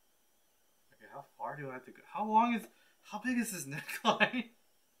insane. Okay, how far do I have to go? How big is this neckline?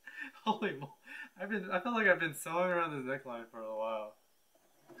 Holy mo! I feel like I've been sewing around this neckline for a while.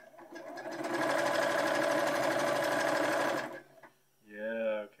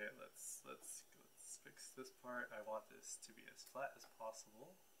 Yeah, okay, let's fix this part. I want this to be as flat as possible.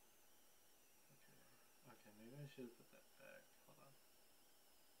 Okay, maybe I should put that back. Hold on.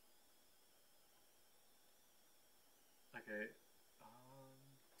 Okay.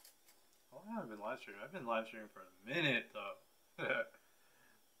 How long have I been live streaming? I've been live streaming for a minute though.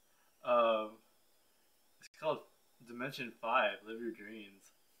 It's called Dimension 5, Live Your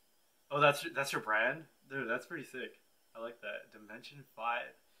Dreams. Oh, that's your brand? Dude, that's pretty sick. I like that. Dimension 5.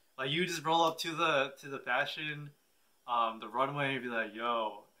 Like, you just roll up to the fashion, the runway, and be like,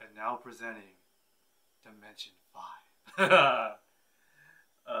 yo, and now presenting Dimension 5.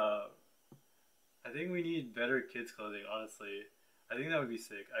 I think we need better kids clothing, honestly. I think that would be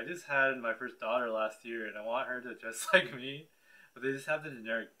sick. I just had my first daughter last year, and I want her to dress like me, but they just have the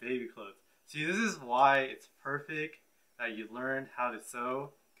generic baby clothes. See, this is why it's perfect that you learned how to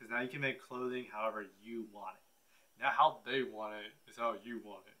sew, because now you can make clothing however you want it. Not how they want it, is how you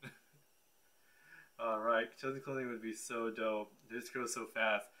want it. Alright, children's clothing would be so dope. This grows so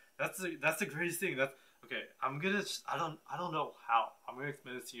fast. That's the greatest thing. Okay, I don't know how. I'm gonna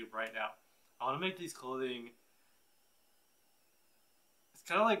explain this to you right now. I wanna make these clothing. It's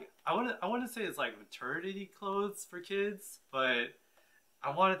kinda like I wanna say it's like maternity clothes for kids, but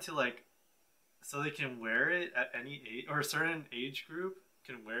I want it to like so they can wear it at any age, or a certain age group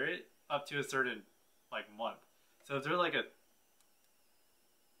can wear it up to a certain like month. So if they're like a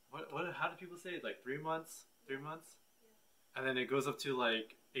how do people say it? Like 3 months? 3 months? Yeah. And then it goes up to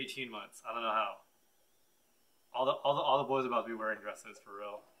like 18 months. I don't know how. All the boys are about to be wearing dresses for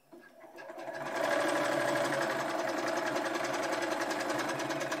real. Okay.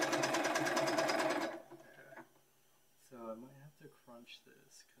 So I might have to crunch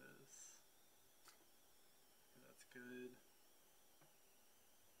this because that's good.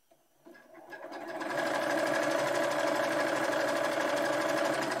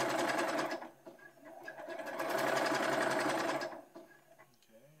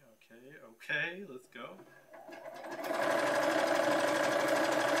 Okay, let's go.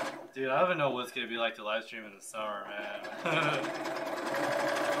 Dude, I don't even know what it's gonna be like to live stream in the summer, man.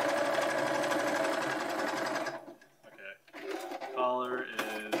 Okay, collar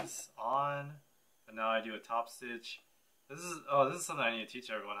is on, but now I do a top stitch. This is something I need to teach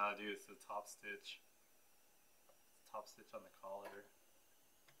everyone how to do. It's the top stitch. Top stitch on the collar.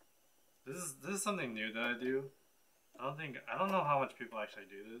 This is something new that I do. I don't know how much people actually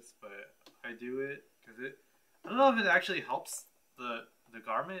do this, but I do it because I don't know if it actually helps the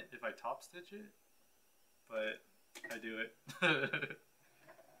garment if I top stitch it, but I do it.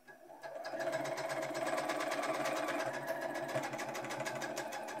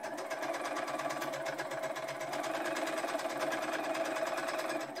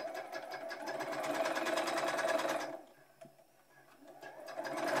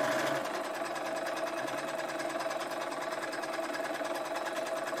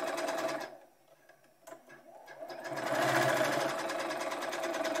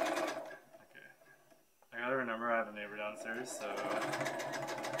 So I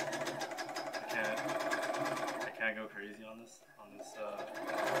can't go crazy on this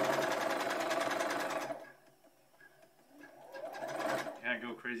can't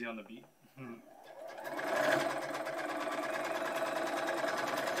go crazy on the beat.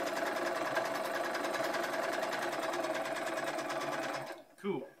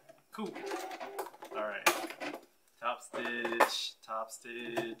 Cool. Alright. Top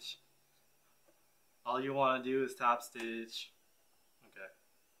stitch. All you want to do is top stitch. Okay.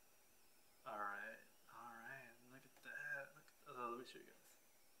 Alright. Look at that. Let me show you guys.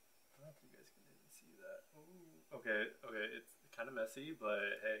 I don't know if you guys can even see that. Ooh. Okay. It's kind of messy,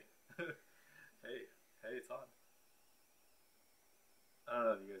 but hey. hey, it's on. I don't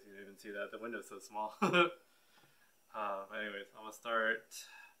know if you guys can even see that. The window's so small. Anyways, I'm gonna start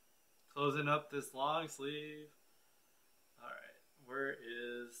closing up this long sleeve. Alright. where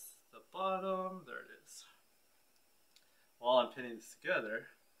is the bottom? There it is. While I'm pinning this together,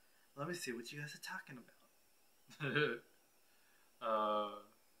 let me see what you guys are talking about.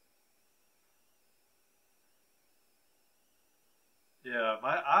 Yeah,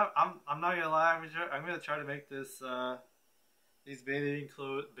 I'm not gonna lie. I'm gonna try to make this these baby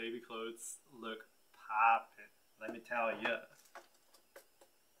clothes look poppin'. Let me tell ya.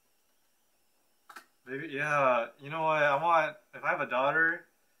 Baby, yeah. You know what? I want, if I have a daughter,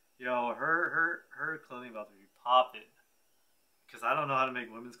 yo, her clothing about to be poppin'. Cause I don't know how to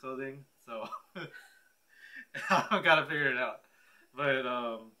make women's clothing, so I gotta figure it out. But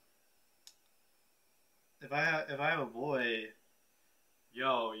if I have a boy,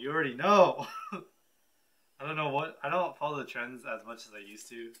 yo, you already know. I don't know what, I don't follow the trends as much as I used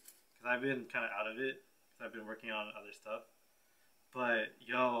to, because I've been kind of out of it, because I've been working on other stuff. But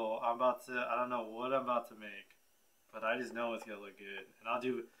yo, I don't know what I'm about to make, but I just know it's gonna look good. And I'm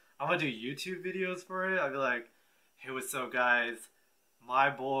gonna do YouTube videos for it. I'll be like, hey, what's up, guys? My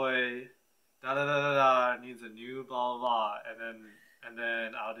boy, da da da da da, needs a new blah blah blah, and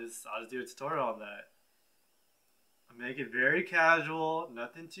then I'll just do a tutorial on that. I make it very casual,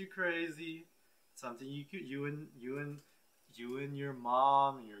 nothing too crazy. Something you and your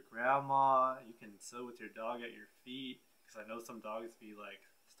mom and your grandma, you can sit with your dog at your feet, because I know some dogs be like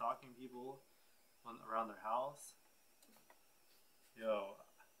stalking people around their house. Yo,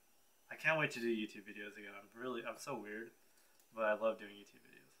 I can't wait to do YouTube videos again. I'm so weird, but I love doing YouTube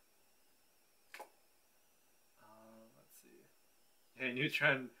videos. Let's see. Hey, new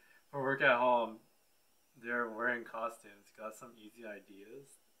trend for work at home. They're wearing costumes. Got some easy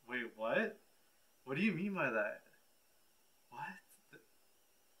ideas? Wait, what? What do you mean by that? What?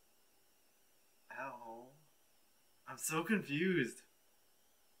 At home? I'm so confused.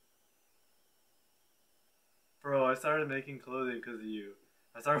 Bro, I started making clothing because of you.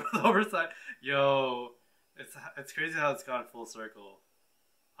 I started with oversized. Yo, it's crazy how it's gone full circle.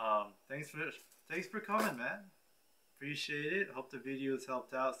 Thanks for coming, man. Appreciate it. Hope the videos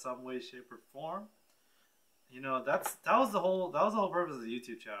helped out some way, shape, or form. You know, that was the whole purpose of the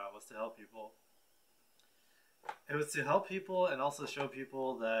YouTube channel, was to help people. It was to help people and also show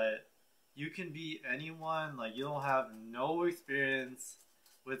people that you can be anyone. Like, you don't have no experience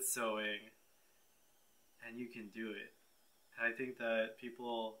with sewing, and you can do it. And I think that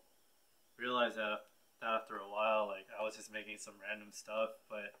people realize that after a while. Like, I was just making some random stuff,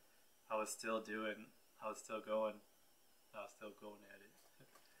 but I was still going at it.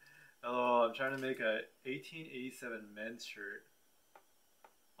 Hello, I'm trying to make a 1887 men's shirt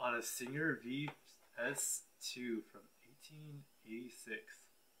on a Singer VS2 from 1886.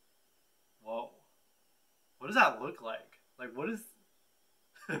 Whoa. What does that look like? Like, what is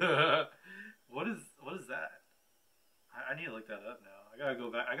what is that? I need to look that up now. I gotta go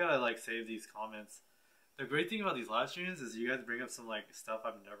back. I gotta like save these comments. The great thing about these live streams is you guys bring up some like stuff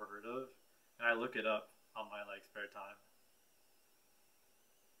I've never heard of, and I look it up on my like spare time.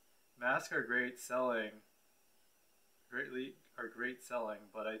 Masks are great selling,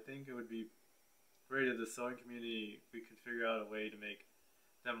 but I think it would be great if the sewing community, we could figure out a way to make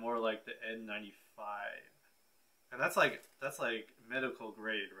them more like the N95. And that's like medical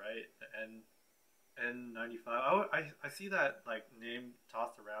grade, right? The N95. I see that like name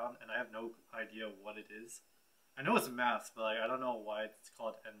tossed around, and I have no idea what it is. I know it's a mask, but like I don't know why it's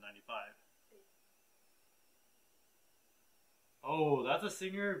called N95. Oh, that's a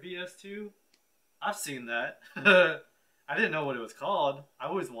Singer VS2? I've seen that. I didn't know what it was called. I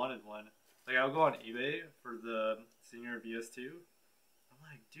always wanted one. Like, I would go on eBay for the Singer VS2. I'm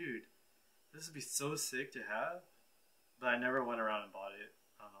like, dude, this would be so sick to have. But I never went around and bought it.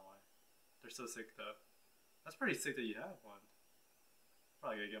 I don't know why. They're so sick, though. That's pretty sick that you have one.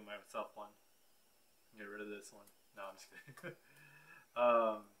 Probably gonna get myself one. Get rid of this one. No, I'm just kidding.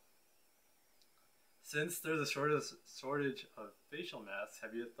 Since there's a shortage of facial masks,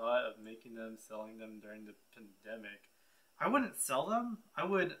 have you thought of making them, selling them during the pandemic? I wouldn't sell them. I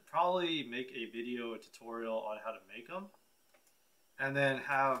would probably make a video, a tutorial on how to make them. And then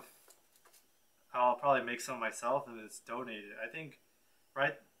I'll probably make some myself and it's donated. I think,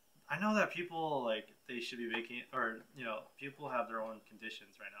 right? I know that people, like, they should be making, or, you know, people have their own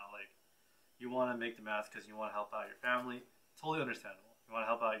conditions right now. Like, you want to make the mask because you want to help out your family. Totally understandable. You want to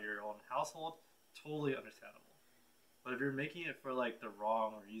help out your own household. Totally understandable. But if you're making it for like the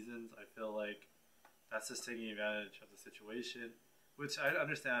wrong reasons, I feel like that's just taking advantage of the situation, which I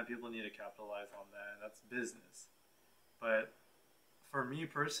understand people need to capitalize on that. That's business. But for me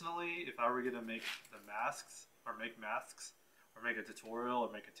personally, if I were going to make the masks or make a tutorial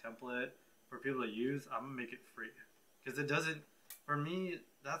or make a template for people to use, I'm going to make it free. Because it doesn't, for me,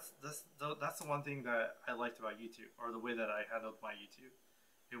 that's the one thing that I liked about YouTube, or the way that I handled my YouTube.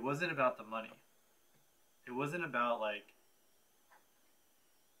 It wasn't about the money. It wasn't about like,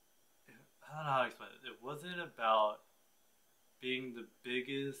 I don't know how to explain it. It wasn't about being the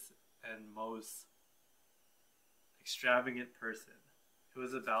biggest and most extravagant person. It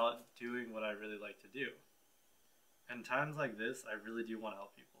was about doing what I really like to do. And times like this, I really do want to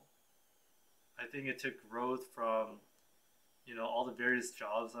help people. I think it took growth from, you know, all the various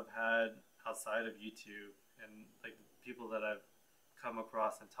jobs I've had outside of YouTube, and like the people that I've come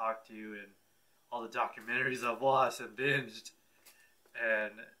across and talked to, and all the documentaries I've watched and binged,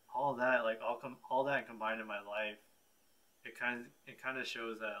 and all that, like all that combined in my life, it kind of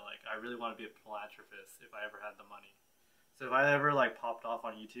shows that like I really want to be a philanthropist if I ever had the money. So if I ever like popped off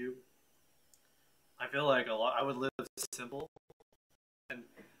on YouTube, I feel like I would live simple. And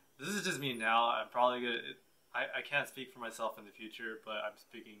this is just me now. I'm probably gonna. I can't speak for myself in the future, but I'm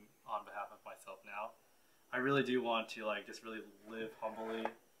speaking on behalf of myself now. I really do want to like just really live humbly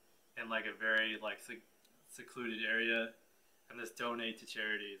in like a very like secluded area, and just donate to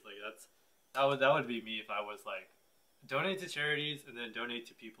charities. Like that would be me if I was like donate to charities and then donate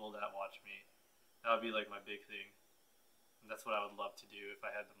to people that watch me. That would be like my big thing. And that's what I would love to do if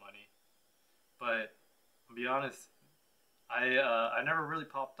I had the money. But to be honest, I never really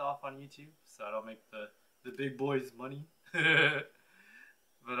popped off on YouTube, so I don't make the big boys money.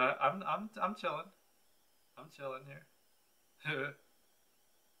 But I'm chilling. I'm chilling here.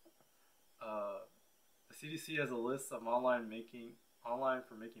 The CDC has a list of online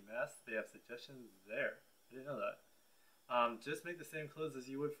for making masks. They have suggestions there. I didn't know that. Just make the same clothes as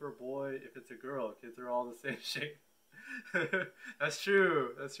you would for a boy. If it's a girl, kids are all the same shape. That's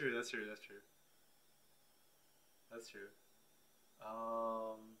true. That's true. That's true. That's true. That's true.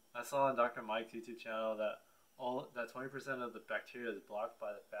 I saw on Dr. Mike's YouTube channel that 20% of the bacteria is blocked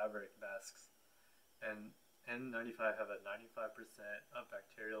by the fabric masks, and N95 have a 95% of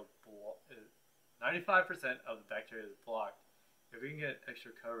 95% of the bacteria is blocked. If we can get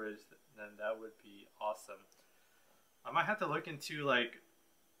extra coverage, then that would be awesome. I might have to look into like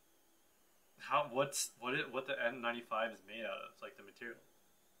what the N95 is made out of, like the material.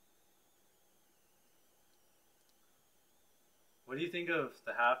 What do you think of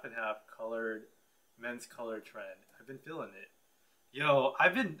the half and half colored men's color trend? I've been feeling it. Yo,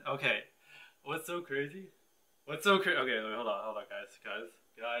 okay. What's so crazy? Okay, wait, hold on,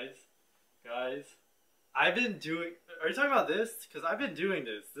 guys. I've been doing. Are you talking about this? Because I've been doing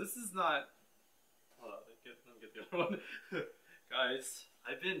this. This is not. Hold on, let me get the other one. Guys,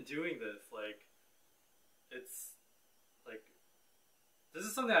 I've been doing this. Like, it's like this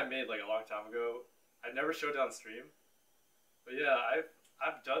is something I made like a long time ago. I never showed it on stream. But yeah,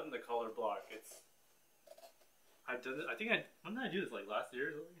 I've done the color block. I've done it. When did I do this? Like last year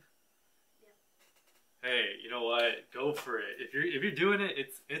or something? Yeah. Hey, you know what? Go for it. If you're doing it,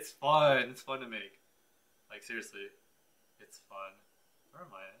 it's fun. It's fun to make. Like seriously, it's fun. Where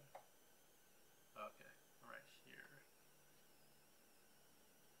am I at? Okay, I'm right here.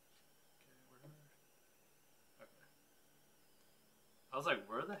 Okay. I was like,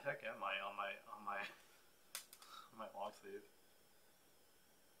 where the heck am I on my long sleeve?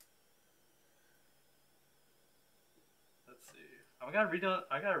 Let's see. I gotta read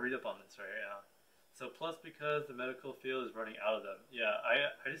up on this right now. So plus, because the medical field is running out of them. Yeah,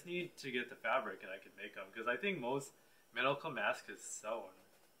 I just need to get the fabric and I can make them, because I think most medical mask is sewn.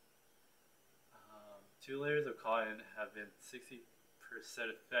 2 layers of cotton have been 60%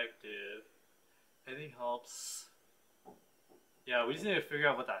 effective. Anything helps. Yeah, we just need to figure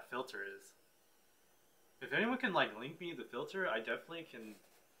out what that filter is. If anyone can like link me the filter, I can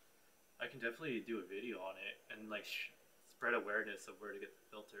definitely do a video on it and like spread awareness of where to get the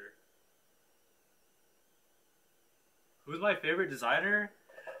filter. Who's my favorite designer?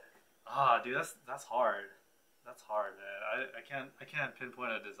 Dude, that's hard. That's hard, man. I can't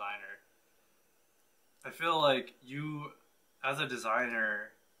pinpoint a designer. I feel like you, as a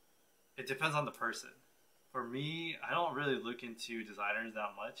designer, it depends on the person. For me, I don't really look into designers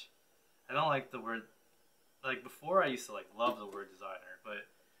that much. I don't like the word. Like before, I used to like love the word designer, but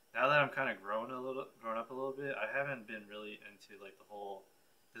now that I'm kind of grown up a little bit, I haven't been really into like the whole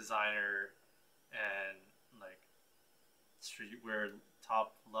designer and like streetwear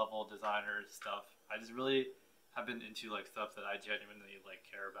top level designer stuff. I just really have been into like stuff that I genuinely like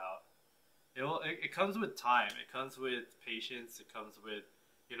care about. It comes with time. It comes with patience. It comes with,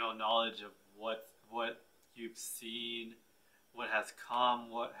 you know, knowledge of what you've seen, what has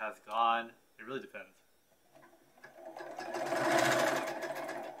come, what has gone. It really depends.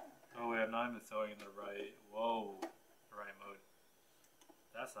 Oh wait, I'm not even sewing in the right. Whoa, the right mode.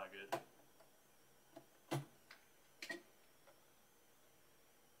 That's not good.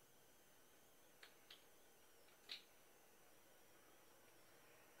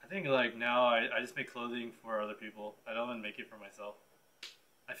 I think like now I just make clothing for other people. I don't even make it for myself.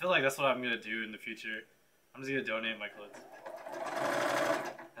 I feel like that's what I'm gonna do in the future. I'm just gonna donate my clothes.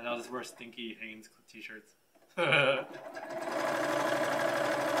 And I'll just wear stinky Hanes t-shirts. Okay.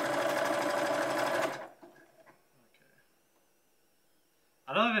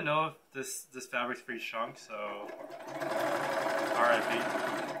 I don't even know if this fabric's pretty shrunk, so RIP.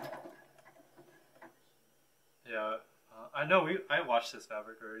 Yeah, I know I watched this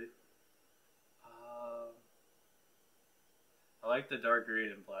fabric already. I like the dark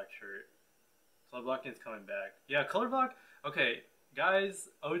green and black shirt. Color blocking is coming back. Yeah, color block. Okay, guys,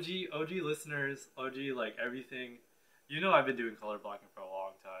 OG listeners, OG like everything. You know I've been doing color blocking for a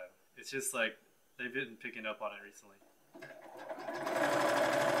long time. It's just like they've been picking up on it recently.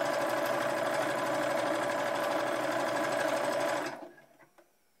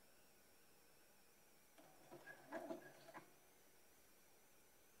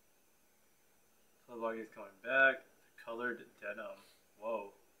 Color blocking is coming back. The colored denim.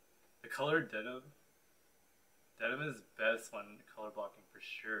 Whoa. The colored denim. Denim is best when color blocking for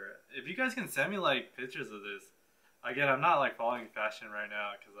sure. If you guys can send me like pictures of this. Again, I'm not like following fashion right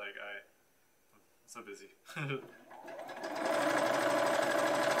now because like I'm so busy.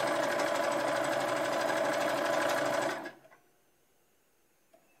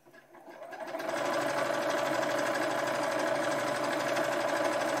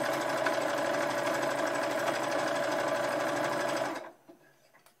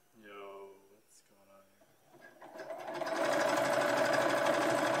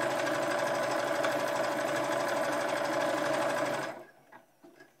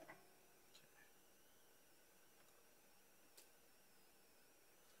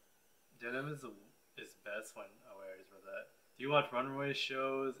 Denim is best when wears for that. Do you watch runway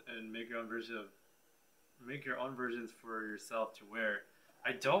shows and make your own versions for yourself to wear?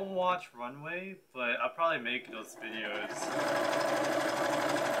 I don't watch runway, but I'll probably make those videos.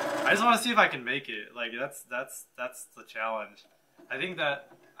 I just want to see if I can make it. Like that's the challenge. I think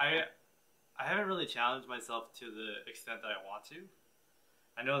that I haven't really challenged myself to the extent that I want to.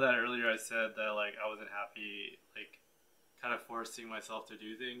 I know that earlier I said that like I wasn't happy like kind of forcing myself to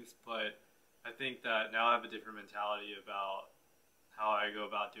do things, but I think that now I have a different mentality about how I go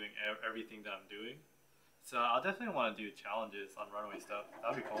about doing everything that I'm doing. So I'll definitely want to do challenges on runway stuff.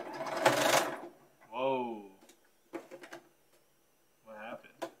 That'd be cool. Whoa. What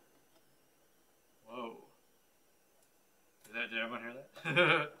happened? Whoa. Did everyone hear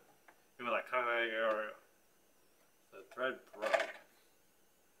that? It was like, the thread broke.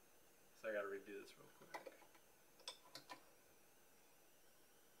 So I gotta redo this real quick.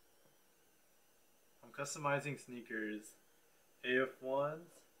 I'm customizing sneakers.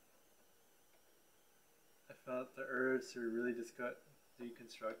 AF1s. I felt the urge to really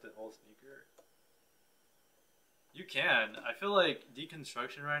deconstruct the whole sneaker. You can. I feel like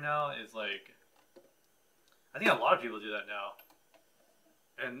deconstruction right now is like... I think a lot of people do that now.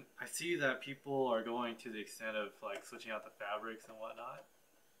 And I see that people are going to the extent of like switching out the fabrics and whatnot.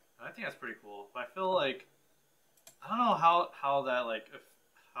 And I think that's pretty cool. But I feel like... I don't know how that like...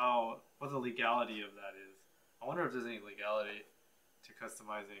 what the legality of that is. I wonder if there's any legality to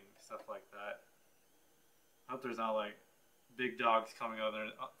customizing stuff like that. I hope there's not like big dogs coming out there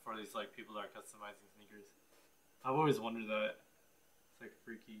for these like people that are customizing sneakers. I've always wondered that. It's like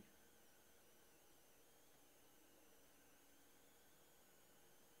freaky.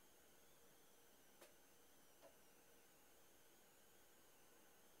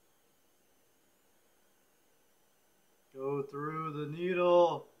 Go through the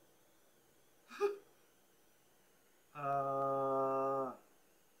needle.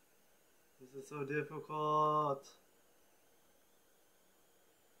 This is so difficult.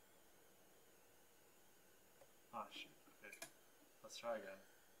 Oh shoot, okay. Let's try again.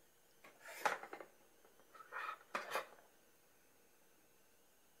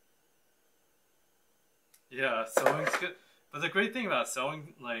 Yeah, sewing's good. But the great thing about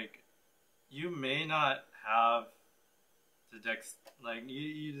sewing, like, you may not have the like,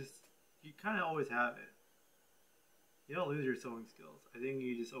 you kind of always have it. You don't lose your sewing skills. I think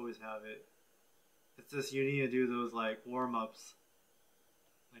you just always have it. It's just you need to do those like warm-ups.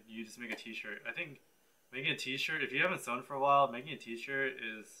 Like you just make a t-shirt. I think making a t-shirt, if you haven't sewn for a while, making a t-shirt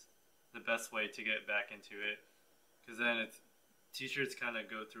is the best way to get back into it. Because then t-shirts kind of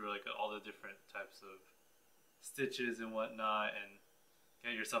go through like all the different types of stitches and whatnot and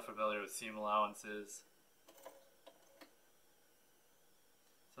get yourself familiar with seam allowances.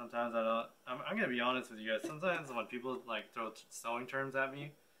 Sometimes I don't. I'm gonna be honest with you guys. Sometimes when people like throw sewing terms at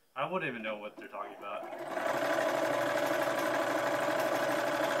me, I wouldn't even know what they're talking about.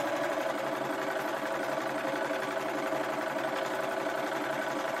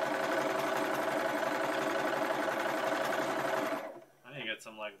 I need to get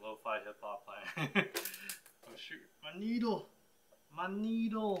some like lo-fi hip hop playing. Oh shoot, my needle, my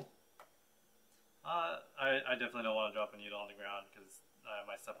needle. I definitely don't want to drop a needle on the ground because I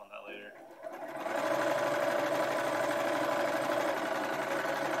might step on that later.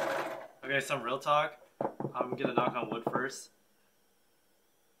 Okay, some real talk. I'm gonna knock on wood first.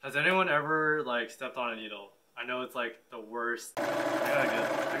 Has anyone ever like stepped on a needle? I know it's like the worst.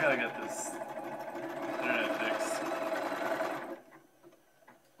 I gotta get this internet fixed.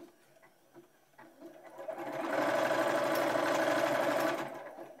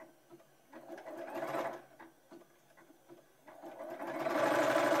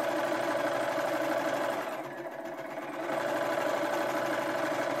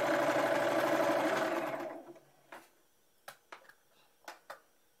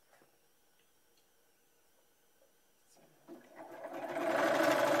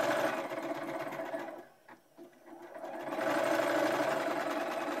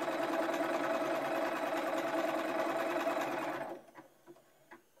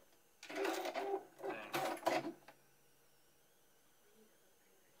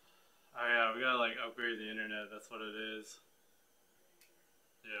 We gotta like upgrade the internet, that's what it is.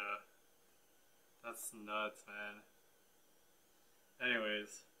 Yeah. That's nuts, man.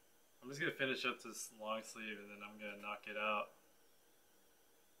 Anyways, I'm just gonna finish up this long sleeve and then I'm gonna knock it out.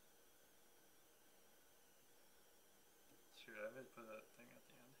 Shoot, I meant to put that thing at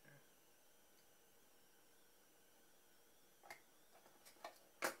the end here.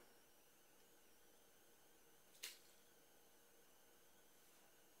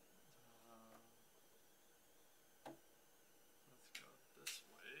 Let's go this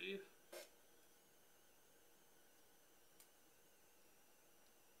way.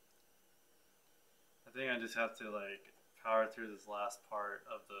 I think I just have to like power through this last part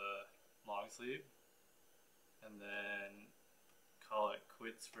of the long sleeve and then call it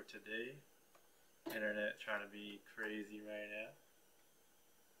quits for today. Internet trying to be crazy right now.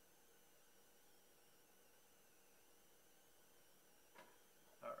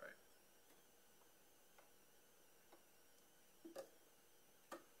 Alright.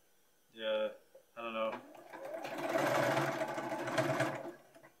 Yeah, I don't know.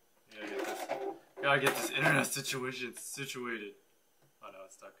 Gotta get this internet situation situated. Oh no,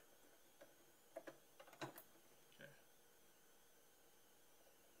 it's stuck. Okay.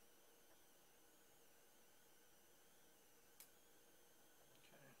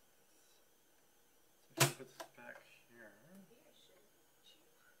 Okay. So put this back here.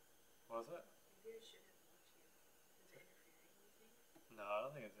 What was that? No, I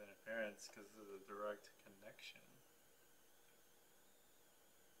don't think it's interference because this is a direct connection.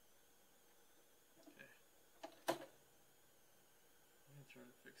 Try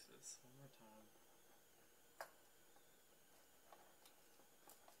to fix this one more time.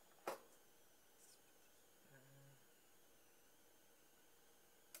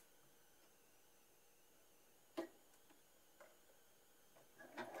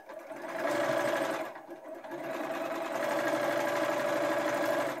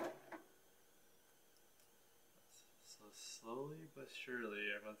 So slowly but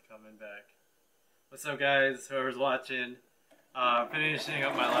surely, everyone's coming back. What's up, guys? Whoever's watching. Finishing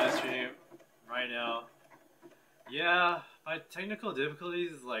up my live stream right now. Yeah, my technical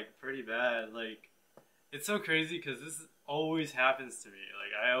difficulties is like pretty bad. Like, it's so crazy because this always happens to me.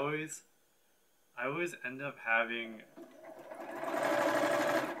 Like, I always end up having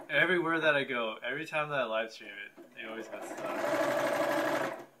everywhere that I go. Every time that I live stream it always messes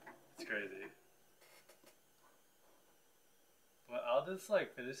up. It's crazy. But I'll just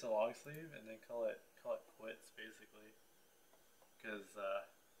like finish the long sleeve and then call it quits basically. Because, dang.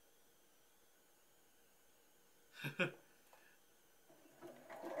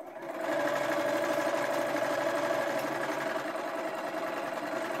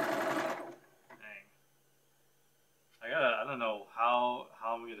 I don't know how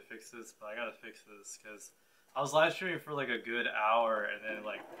I'm gonna fix this, but I gotta fix this, because I was live streaming for like a good hour and then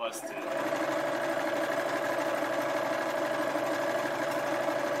like busted.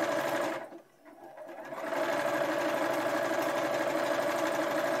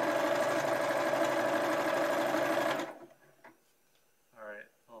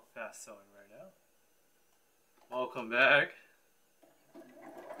 Sewing right now. Welcome back.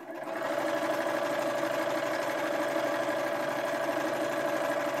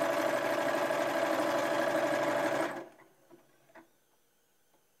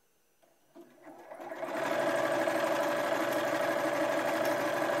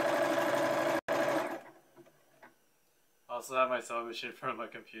 also have my sewing machine in front of my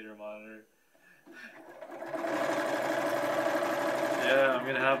computer monitor. Yeah, I'm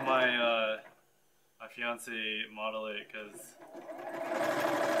gonna have my my fiance model it because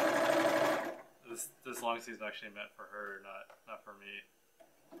this long sleeve is actually meant for her, not for me.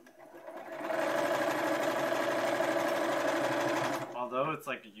 Although it's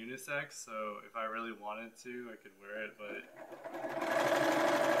like unisex, so if I really wanted to, I could wear it, but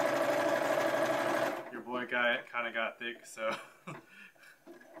your boy guy kind of got thick, so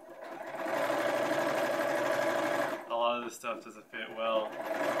a lot of this stuff doesn't fit well.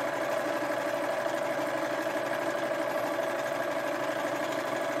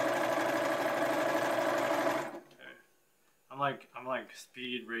 Okay. I'm like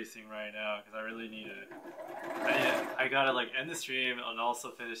speed racing right now because I really need it. I gotta like end the stream and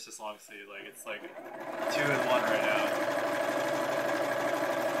also finish this long sleeve. Like it's like 2 in 1 right now.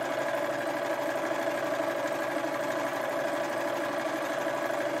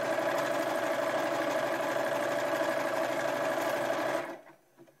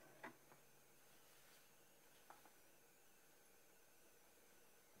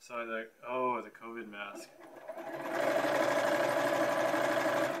 So I like, oh, the COVID mask.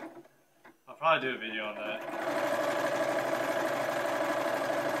 I'll probably do a video on that.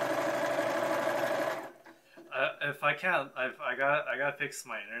 If I can't, I gotta fix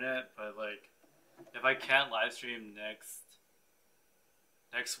my internet. But like, if I can't live stream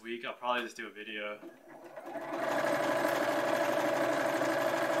next week, I'll probably just do a video.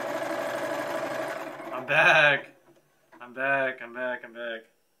 I'm back. I'm back. I'm back. I'm back.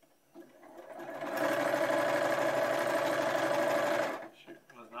 Shoot,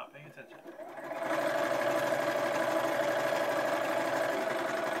 was not paying attention.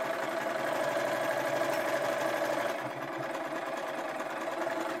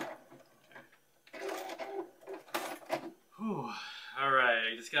 Whew.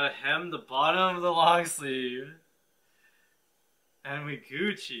 Alright, you just gotta hem the bottom of the long sleeve. And we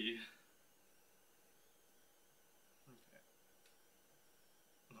Gucci. Okay.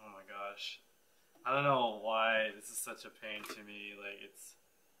 Oh my gosh. I don't know why this is such a pain to me. Like, it's...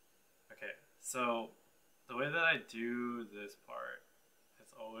 Okay, so the way that I do this part,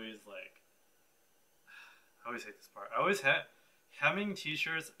 it's always like... I always hate this part. I always hemming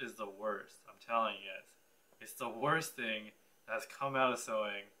t-shirts is the worst. I'm telling you guys. It's the worst thing that's come out of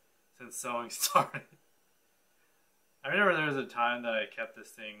sewing since sewing started. I remember there was a time that I kept this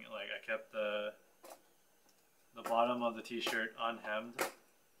thing, like I kept the bottom of the t-shirt unhemmed,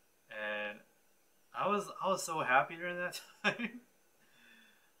 and I was so happy during that time.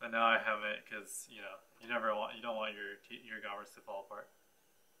 But now I hem it because you don't want your garments to fall apart.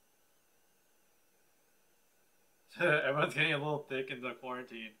 Everyone's getting a little thick in the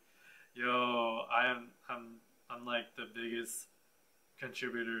quarantine. Yo, I'm like the biggest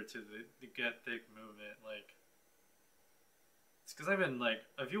contributor to the Get Thick movement. Like, it's because I've been like,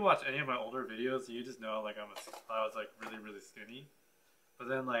 if you watch any of my older videos, you just know like I was like really skinny. But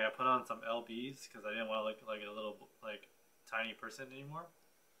then like I put on some LBs because I didn't want to look like a little like tiny person anymore.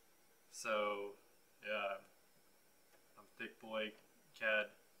 So yeah, I'm thick boy,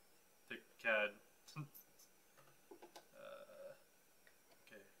 thick cad.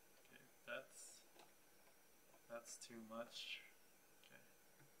 Okay, that's too much. Okay,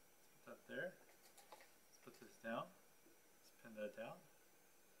 let's put that there. Let's put this down. Let's pin that down.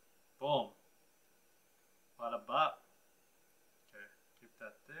 Boom. Bada bop. Okay, keep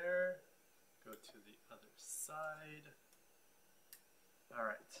that there. Go to the other side.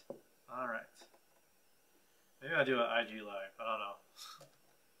 Alright. Alright. Maybe I'll do an IG live. I don't know.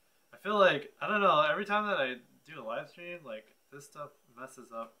 I feel like, I don't know, every time that I do a live stream, like, this stuff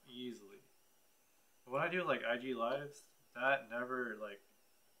messes up easily. But when I do, like, IG lives, that never, like,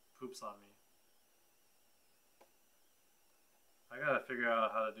 poops on me. I gotta figure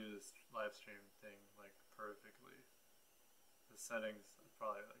out how to do this live stream thing, like, perfectly. The settings are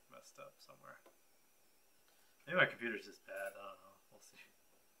probably, like, messed up somewhere. Maybe my computer's just bad, I don't know. We'll see.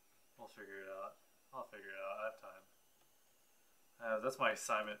 We'll figure it out. I'll figure it out. I have time. That's my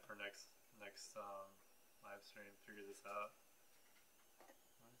assignment for next live stream. Figure this out.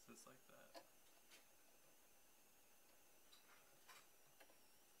 Why is this like that?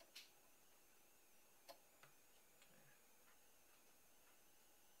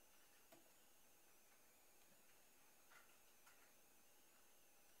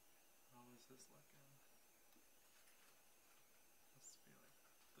 How is this looking? Let's be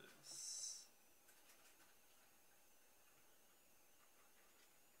like this.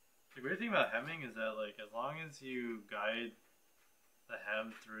 The great thing about hemming is that, like, as long as you guide the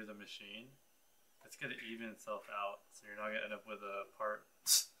hem through the machine, it's gonna even itself out, so you're not gonna end up with a part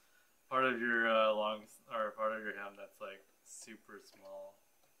of your part of your hem that's like super small.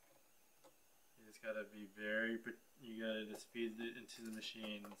 You just gotta be you gotta just feed it into the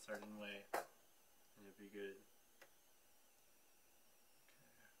machine a certain way, and you'll be good.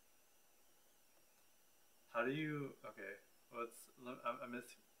 How do you? Okay, I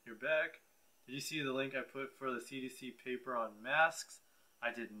missed. You're back. Did you see the link I put for the CDC paper on masks?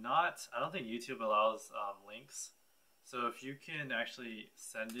 I did not. I don't think YouTube allows links. So if you can actually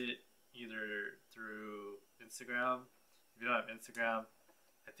send it either through Instagram, if you don't have Instagram,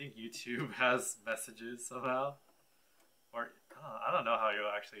 I think YouTube has messages somehow. Or I don't know how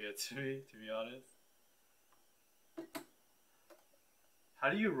you'll actually get to me, to be honest. How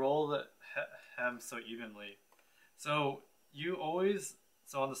do you roll the hem so evenly? So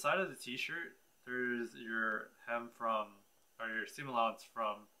on the side of the t-shirt, there's your hem or your seam allowance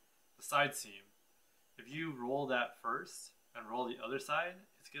from the side seam. If you roll that first and roll the other side,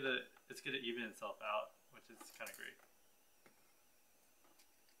 it's gonna even itself out, which is kind of great.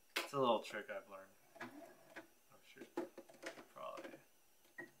 It's a little trick I've learned. Oh shoot, probably.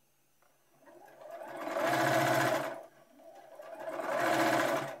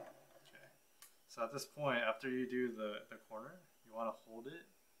 Okay. So at this point, after you do the corner, you want to hold it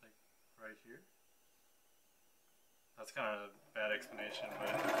like right here. That's kind of a bad explanation,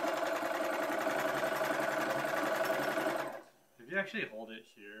 but if you actually hold it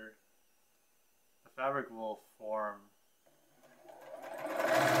here, the fabric will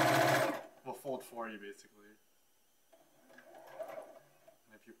fold for you basically.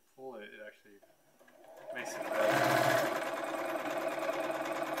 And if you pull it, it actually makes it better.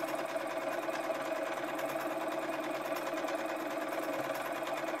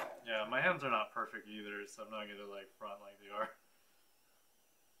 Yeah, my hands are not perfect either, so I'm not gonna like front like they are.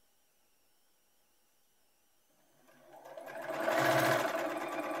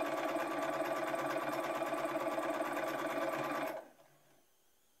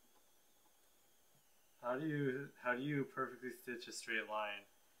 How do you perfectly stitch a straight line?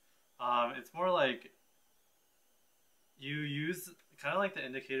 It's more like you use kind of like the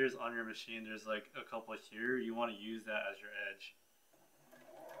indicators on your machine. There's like a couple here. You want to use that as your edge.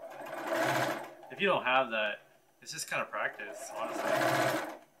 If you don't have that, it's just kind of practice, honestly.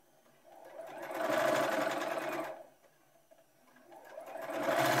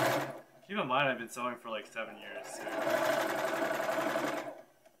 Keep in mind, I've been sewing for like 7 years too,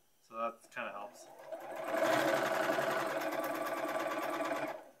 so that kind of helps.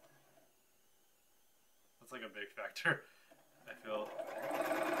 That's like a big factor, I feel.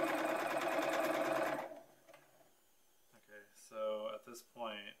 Okay, so at this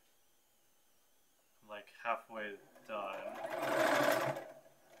point, I'm like halfway done.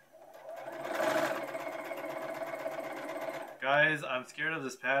 Guys, I'm scared of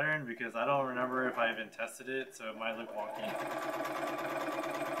this pattern because I don't remember if I even tested it, so it might look wonky.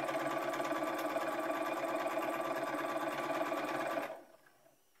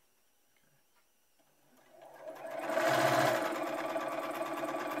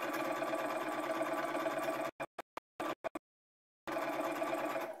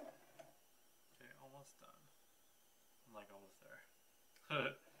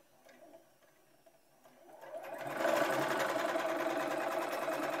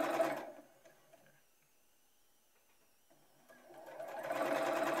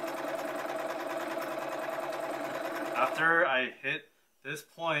 After I hit this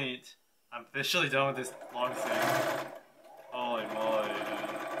point, I'm officially done with this long sleeve. Holy moly, man.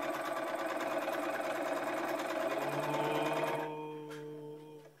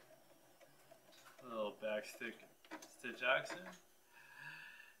 A little back stitch action.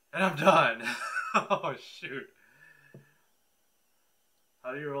 And I'm done. Oh shoot.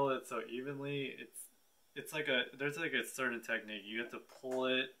 How do you roll it so evenly? It's like there's like a certain technique. You have to pull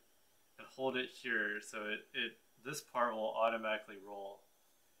it and hold it here so this part will automatically roll.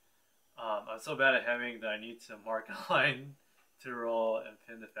 I'm so bad at hemming that I need to mark a line to roll and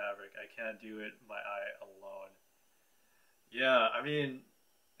pin the fabric. I can't do it by eye alone. Yeah, I mean,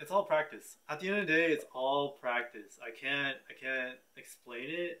 it's all practice. At the end of the day, it's all practice. I can't explain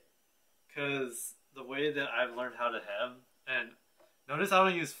it because the way that I've learned how to hem, and notice I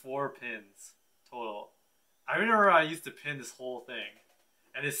only use 4 pins total. I remember I used to pin this whole thing.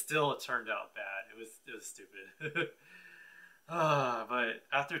 And it still turned out bad. It was stupid. But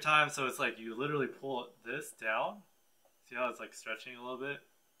after time, so it's like you literally pull this down. See how it's like stretching a little bit?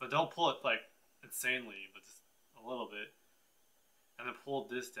 But don't pull it like insanely, but just a little bit. And then pull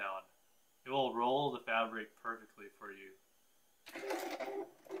this down. It will roll the fabric perfectly for you.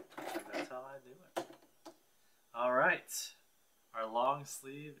 And that's how I do it. Alright. Our long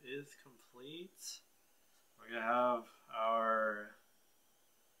sleeve is complete. We're gonna have our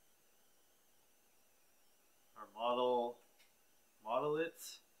model it.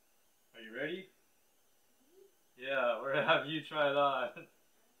 Are you ready? Yeah, we're gonna have you try it on.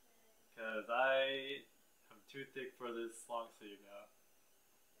 Cause I am too thick for this long sleeve now.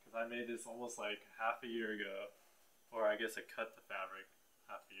 Cause I made this almost like half a year ago. Or I guess I cut the fabric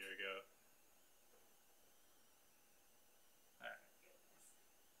half a year ago. Alright.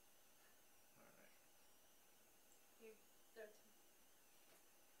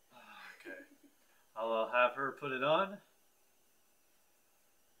 Okay. I'll have her put it on.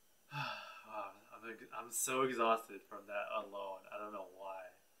 I'm so exhausted from that alone. I don't know why.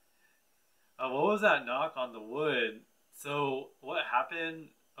 What was that knock on the wood? So what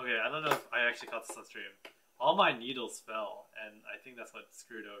happened? Okay, I don't know if I actually caught this on stream. All my needles fell, and I think that's what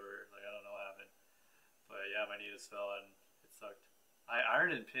screwed over. Like, I don't know what happened. But yeah, my needles fell, and it sucked. I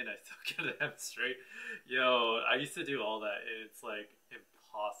iron and pin, I still get them straight. Yo, I used to do all that, and it's like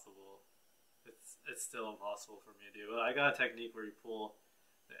impossible. It's still impossible for me to do. But I got a technique where you pull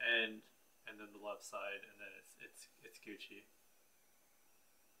the end and then the left side, and then it's Gucci.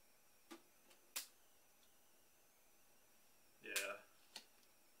 Yeah.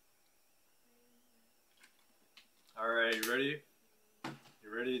 All right, you ready?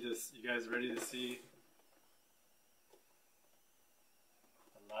 You ready to? You guys ready to see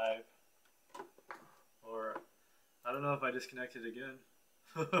the live? Or I don't know if I disconnected again.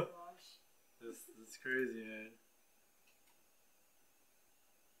 This is crazy, man.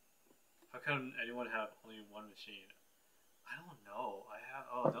 How can anyone have only one machine? I don't know. I have.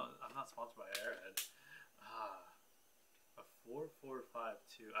 Oh, I'm not sponsored by Airhead. A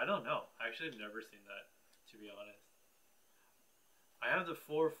 4452. I don't know. I actually have never seen that, to be honest. I have the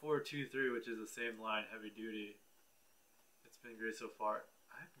 4423, which is the same line, heavy duty. It's been great so far.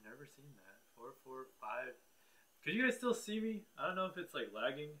 I've never seen that. 445. Could you guys still see me? I don't know if it's like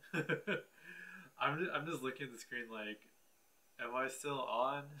lagging. I'm just looking at the screen like, am I still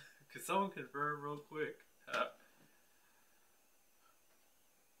on? Could someone confirm real quick?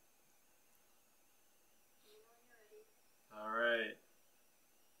 Alright.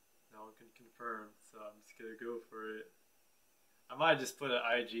 No one can confirm, so I'm just gonna go for it. I might just put an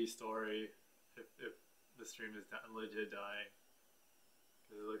IG story if the stream is legit dying.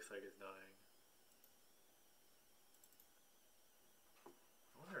 Because it looks like it's dying.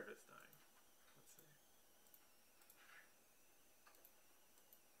 I wonder if it's dying. Let's see.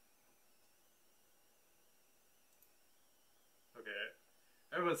 Okay.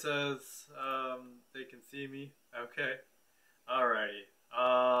 Everyone says they can see me. Okay. Alrighty.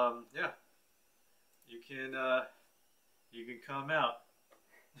 Yeah. You can come out.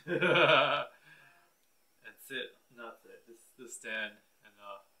 And sit. Not sit. Just stand, and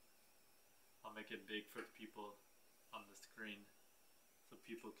I'll make it big for the people on the screen, so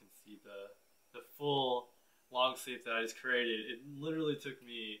people can see the full long sleeve that I just created. It literally took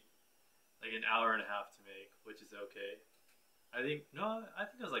me like an hour and a half to make, which is okay. I think it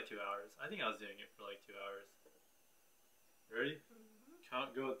was like 2 hours. I think I was doing it for like 2 hours. Ready?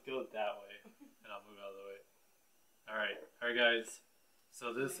 Mm-hmm. Go that way, and I'll move out of the way. All right, guys.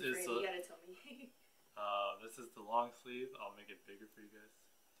 So this is you gotta tell me. This is the long sleeve. I'll make it bigger for you guys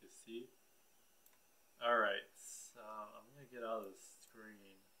to see. All right, so I'm gonna get out of the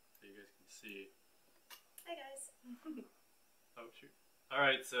screen so you guys can see. Hi guys. Oh shoot! All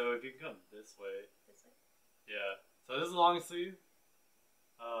right, so if you can come this way. This way. Yeah. So this is a long sleeve.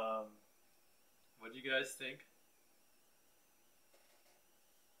 What do you guys think?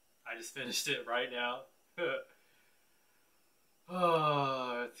 I just finished it right now.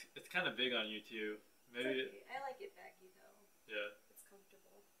 Oh, it's kind of big on you too. Maybe. Okay. I like it baggy though. Yeah. It's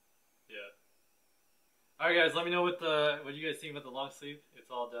comfortable. Yeah. All right, guys. Let me know what you guys think about the long sleeve.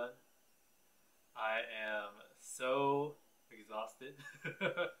 It's all done. I am so exhausted.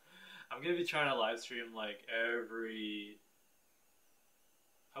 I'm gonna be trying to live stream like every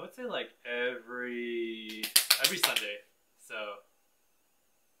Sunday. So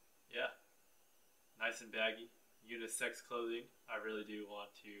yeah, nice and baggy, unisex clothing. I really do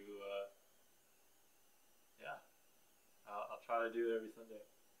want to. Yeah, I'll try to do it every Sunday.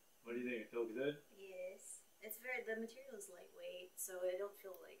 What do you think? It feel good? Yes, the material is lightweight, so it don't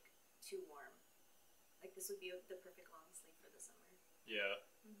feel like too warm. Like this would be the perfect long sleeve for the summer. Yeah.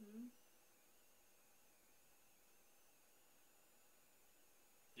 Mhm.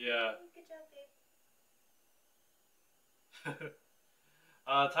 Yeah. Good job, babe.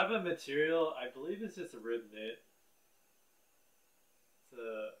 Type of material, I believe it's just a rib knit.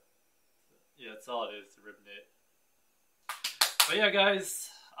 Yeah, that's all it is, the rib knit. But yeah, guys,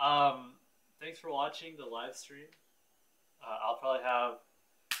 thanks for watching the live stream. I'll probably have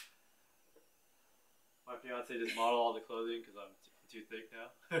my fiance just model all the clothing because I'm too thick now.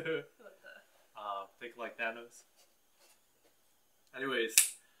 Thick like Thanos. Anyways,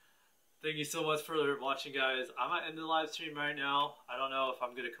 thank you so much for watching, guys. I'm gonna end the live stream right now. I don't know if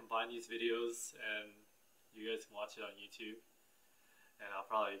I'm gonna combine these videos and you guys can watch it on YouTube. And I'll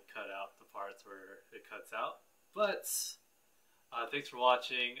probably cut out the parts where it cuts out. But thanks for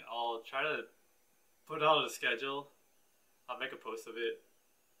watching. I'll try to put out a schedule. I'll make a post of it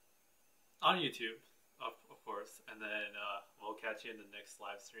on YouTube, of course. And then we'll catch you in the next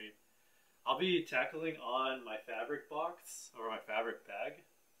live stream. I'll be tackling on my fabric box or my fabric bag.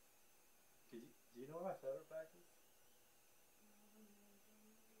 Do you know what my fabric bag is?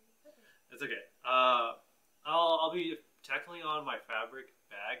 It's okay. I'll be tackling on my fabric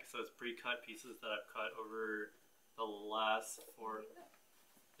bag, so it's pre-cut pieces that I've cut over the last 4.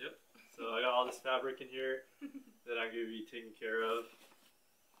 Yep. So I got all this fabric in here that I'm gonna be taking care of.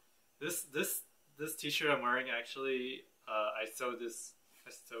 This t-shirt I'm wearing, actually, I sewed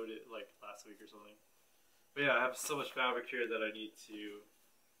it like last week or something. But yeah, I have so much fabric here that I need to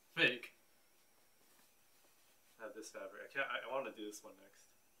make. I have this fabric. I want to do this one next.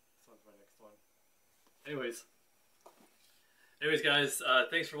 This one's my next one. Anyways, guys,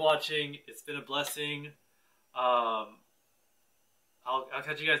 thanks for watching. It's been a blessing. I'll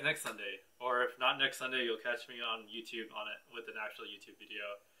catch you guys next Sunday, or if not next Sunday, you'll catch me on YouTube on it with an actual YouTube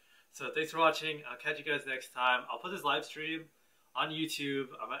video. So thanks for watching. I'll catch you guys next time. I'll put this live stream on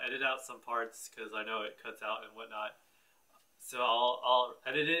YouTube. I'm gonna edit out some parts because I know it cuts out and whatnot. So I'll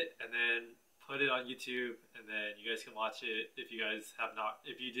edit it and then put it on YouTube, and then you guys can watch it if you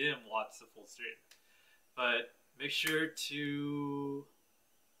didn't watch the full stream. But make sure to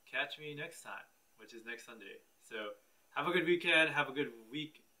catch me next time, which is next Sunday. So have a good weekend, have a good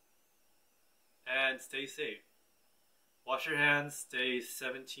week, and stay safe. Wash your hands, stay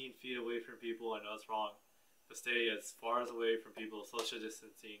 17 feet away from people. I know it's wrong, but stay as far as away from people. Social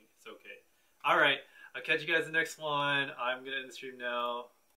distancing, it's okay. Alright, I'll catch you guys in the next one. I'm going to end the stream now.